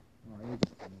kidnap our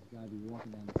agents, and this guy would be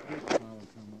walking down the street, the car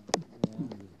would come up along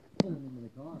and just pull him into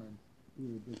the car, and he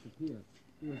would disappear.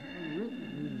 It was unwritten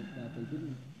agreement that they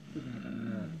didn't kidnap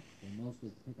Americans. They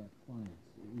mostly pick up clients,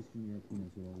 Eastern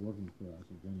Europeans who are working for us,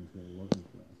 or Germans who are working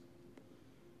for us.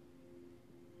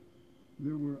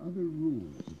 There were other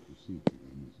rules of procedure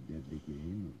in this deadly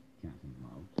game of cat and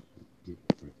mouse, of tit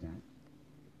for tat.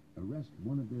 Arrest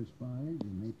one of their spies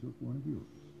and they took one of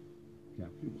yours.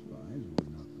 Captured spies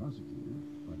were not prosecuted,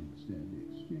 but instead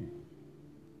exchanged.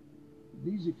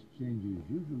 These exchanges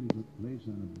usually took place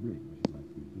on a bridge like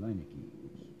the Gleineke,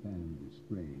 which spanned the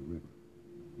Spree River.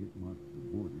 It marked the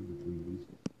border between these.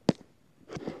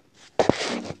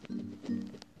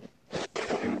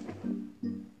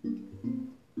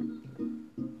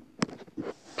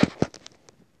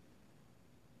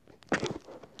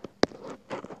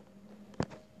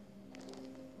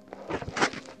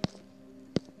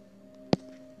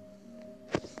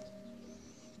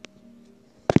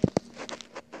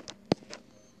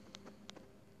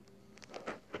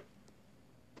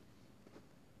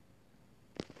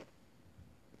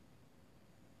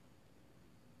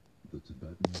 The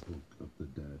Tibetan Book of the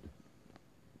Dead.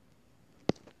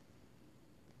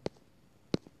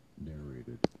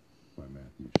 Narrated by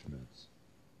Matthew Schmitz.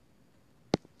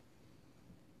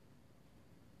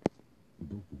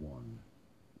 Book 1.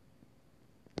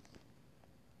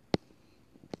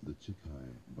 The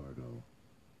Chikhai Bardo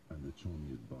and the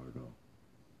Chomyad Bardo.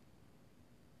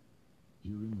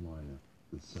 During Waya,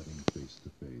 the setting face to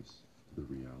face to the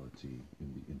reality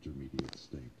in the intermediate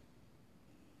state.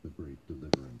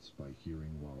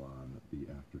 hearing while on the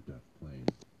after-death plane,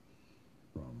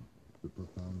 from the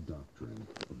profound doctrine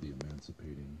of the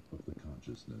emancipating of the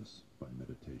consciousness by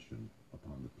meditation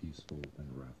upon the peaceful and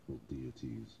wrathful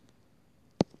deities,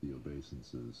 the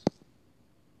obeisances,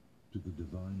 to the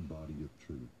divine body of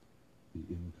truth, the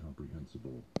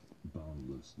incomprehensible,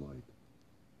 boundless light,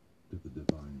 to the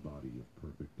divine body of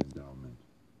perfect endowment,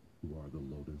 who are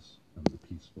the lotus and the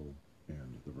peaceful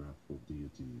and the wrathful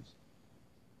deities,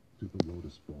 to the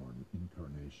lotus-born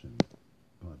incarnation,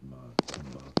 Padma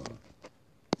Sambhava,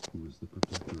 who is the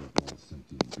protector of all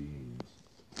sentient beings,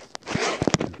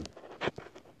 to the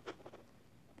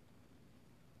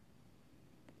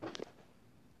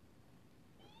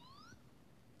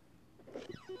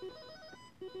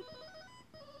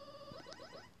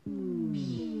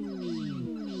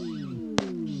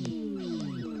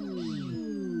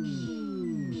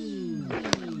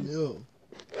Yo.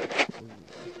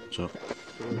 So.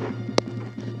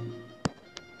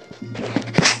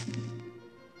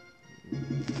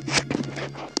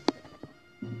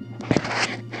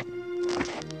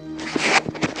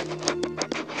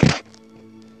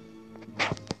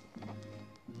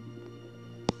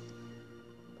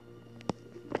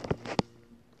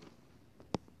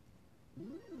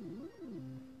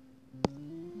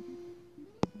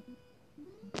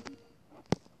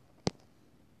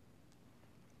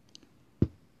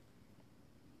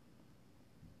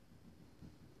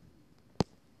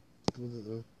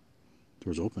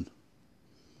 Door's open.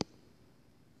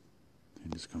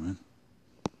 You just come in.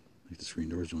 Like the screen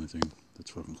door's the only thing that's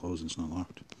fucking closed and it's not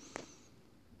locked.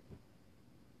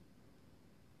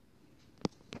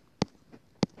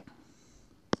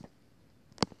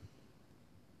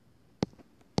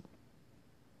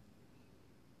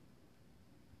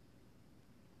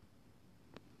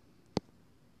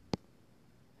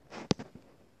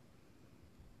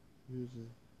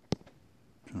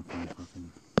 Trying to find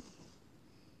fucking.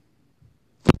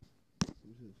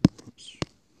 Oops.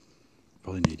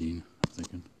 Probably Nadine, I'm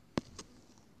thinking.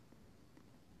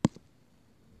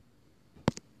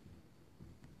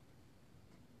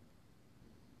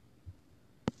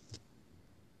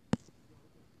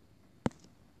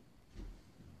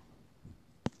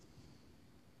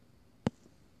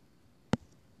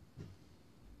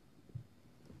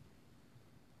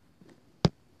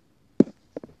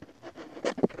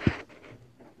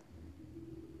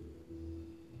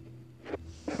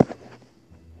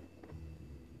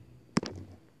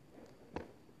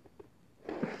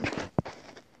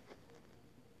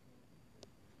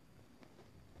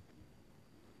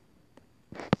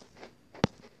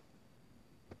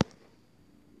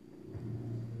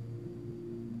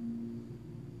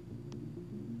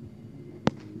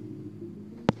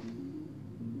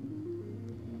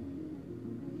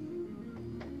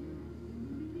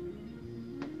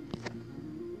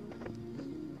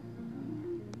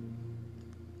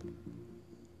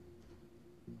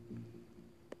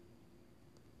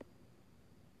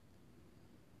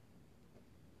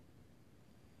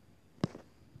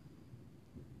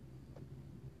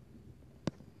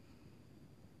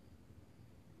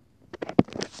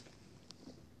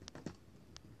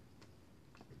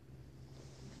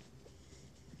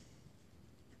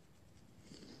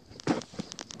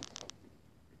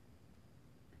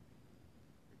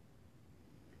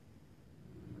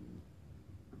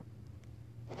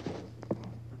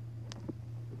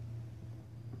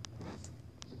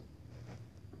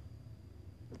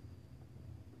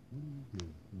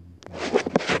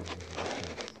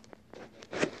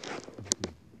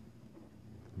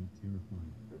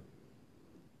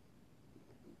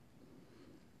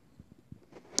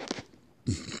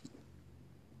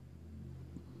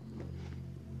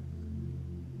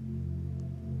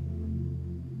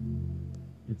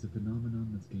 It's a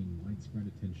phenomenon that's gained widespread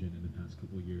attention in the past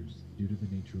couple years due to the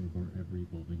nature of our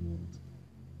ever-evolving world.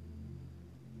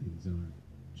 Things are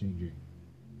changing,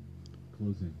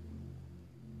 closing,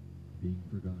 being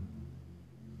forgotten,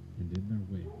 and in their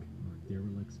wake are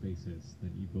derelict spaces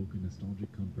that evoke a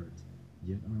nostalgic comfort,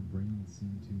 yet our brains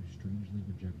seem to strangely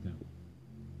reject them.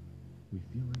 We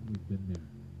feel like we've been there.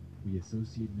 We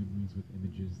associate memories with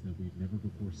images that we've never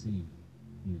before seen,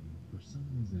 and for some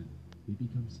reason, we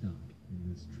become stuck in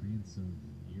this trance of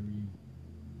eerie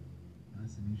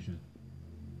fascination.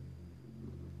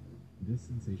 This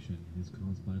sensation is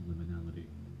caused by liminality,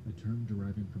 a term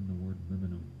deriving from the word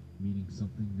liminal, meaning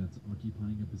something that's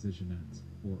occupying a position at,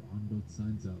 or on both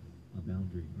sides of, a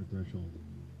boundary or threshold.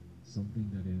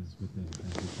 Something that is within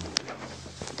everything.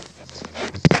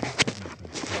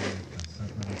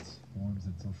 Subreddits, forums,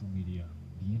 and social media,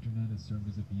 the internet has served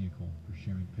as a vehicle for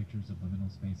sharing pictures of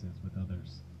liminal spaces with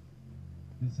others.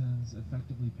 This has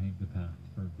effectively paved the path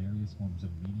for various forms of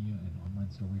media and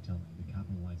online storytelling to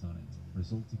capitalize on it,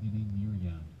 resulting in a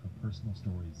myriad of personal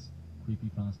stories,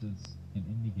 creepypastas, and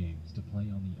indie games to play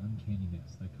on the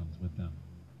uncanniness that comes with them.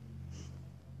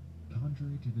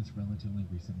 Contrary to this relatively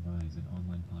recent rise in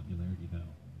online popularity,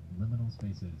 though, liminal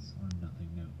spaces are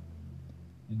nothing new.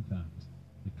 In fact,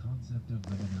 the concept of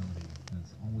liminality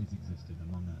has always existed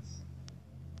among us.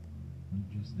 We've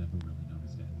just never really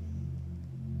noticed it.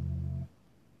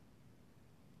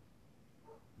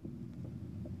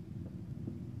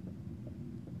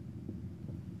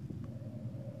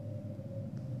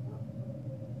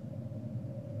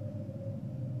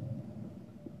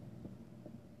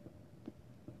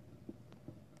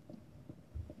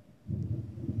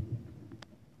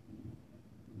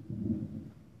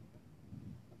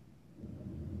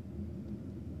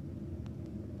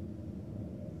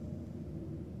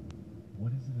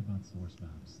 What is it about source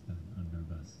maps that unnerve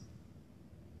us?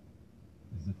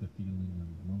 Is it the feeling of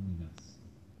loneliness,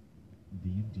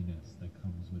 the emptiness that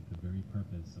comes with the very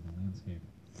purpose of a landscape?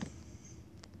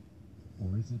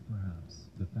 Or is it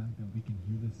perhaps the fact that we can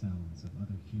hear the sounds of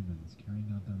other humans carrying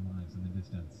out their lives in the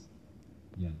distance,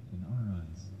 yet in our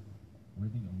eyes, we're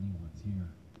the only ones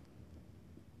here?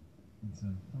 It's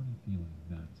a funny feeling,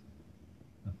 that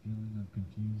a feeling of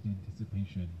confused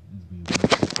anticipation as we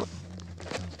await the moment to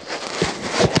come.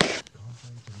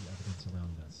 Contrary to the evidence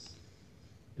around us,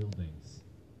 buildings,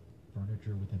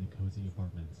 furniture within a cozy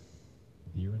apartment,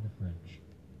 beer in the fridge,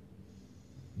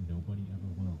 nobody ever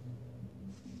will.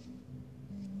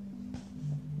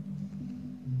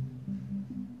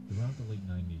 Throughout the late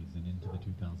 90s and into the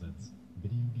 2000s,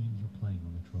 video games were playing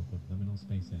on the trope of liminal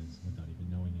spaces without even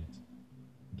knowing it.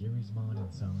 Garry's Mod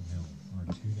and Silent Hill are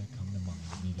two that come to mind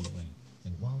immediately,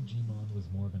 and while Gmod was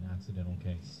more of an accidental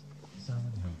case,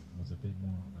 Silent Hill was a bit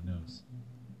more on the nose.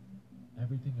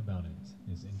 Everything about it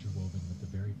is interwoven with the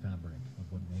very fabric of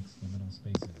what makes liminal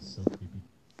spaces so creepy.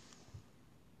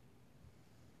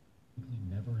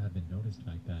 Never have been noticed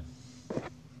back then.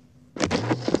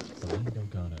 Celine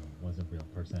Delgado was a real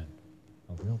person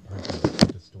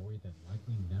with a story that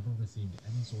likely never received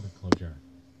any sort of closure,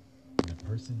 and a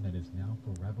person that is now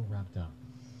forever wrapped up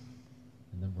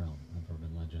in the realm of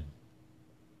urban legend.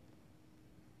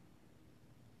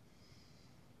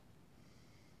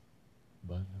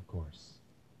 But, of course,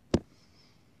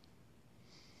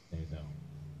 hey though,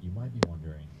 you might be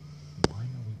wondering, why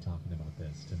are we talking about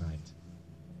this tonight?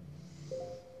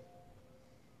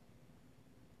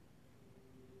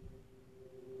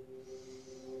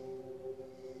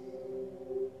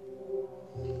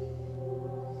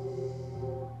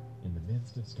 In the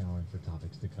midst of scouring for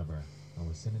topics to cover, I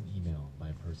was sent an email by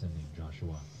a person named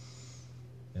Joshua.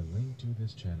 A link to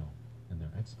this channel and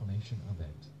their explanation of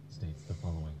it states the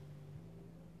following.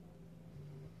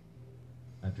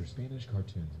 After Spanish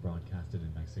cartoons broadcasted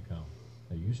in Mexico,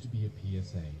 there used to be a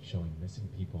PSA showing missing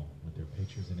people with their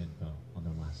pictures and info on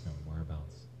their last known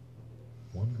whereabouts.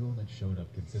 One girl that showed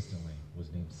up consistently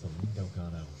was named Celine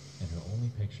Delgado, and her only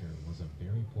picture was of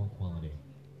very poor quality,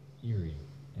 eerie,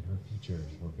 and her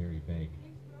features were very vague.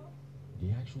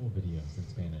 The actual video is in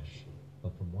Spanish,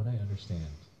 but from what I understand,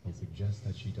 it suggests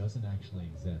that she doesn't actually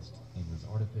exist and was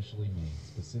artificially made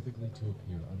specifically to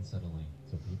appear unsettling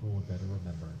so people would better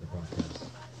remember the broadcast.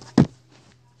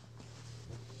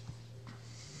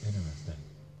 Interesting.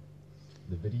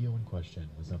 The video in question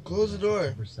was uploaded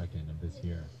on September 2nd of this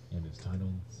year and is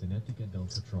titled Cinetica del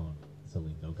Patron,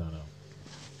 Celine Delgado.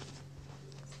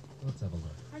 Let's have a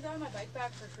look. I got my bike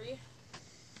back for free.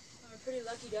 I'm a pretty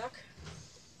lucky duck.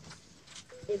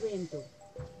 Evento.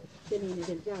 Celine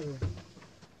Delgado.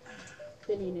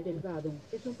 Celine Delgado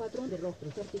es un patrón de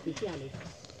rostros artificiales.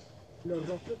 Los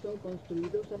rostros son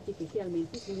construidos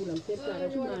artificialmente y simulan ser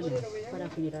caras humanas para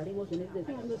generar emociones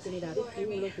deseando generar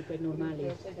estímulos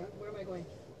supernormales. Where am I going?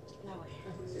 No way.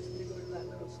 I'm just going to go to that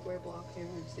little square block here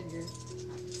and sit here.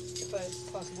 If it's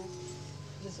possible.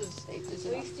 This is safe. This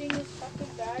is Wasting his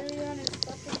fucking battery on his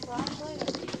fucking flashlight. I'm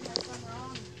thinking that's something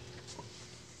wrong.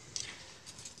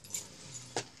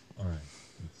 Alright,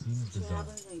 it seems bizarre,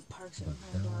 but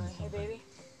there was something.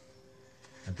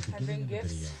 At the beginning of the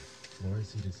video, Laura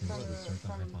Cita seems to assert the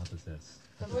hypothesis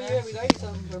that the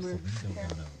Celine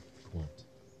Delgado, quote,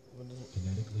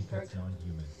 kinetically cuts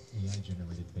non-human,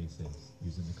 AI-generated faces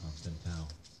using the constant tau.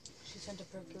 She sent a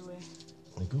perk your way.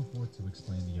 They go forth to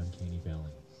explain the uncanny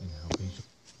valley and how facial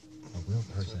a real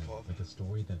person with a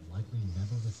story that likely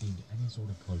never received any sort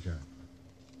of closure,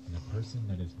 and a person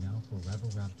that is now forever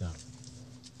wrapped up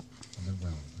in the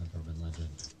realm of urban legend.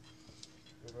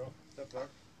 Hey bro, step back.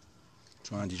 What's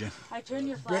going on, DJ? I turned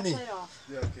your flashlight off.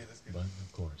 Yeah, okay, that's good. But,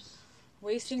 of course,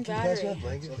 Wasting Can you pass me battery. that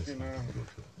blanket? So if you know,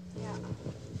 Yeah.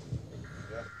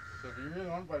 yeah. So if you really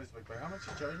want to buy this bike, but how much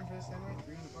you charging for this anyway?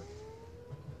 $300?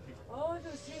 Oh, if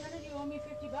it was 300, you owe me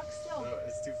 $50 still. No,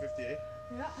 it's $258.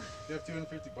 Yeah. You have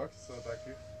 $250, so back to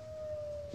you.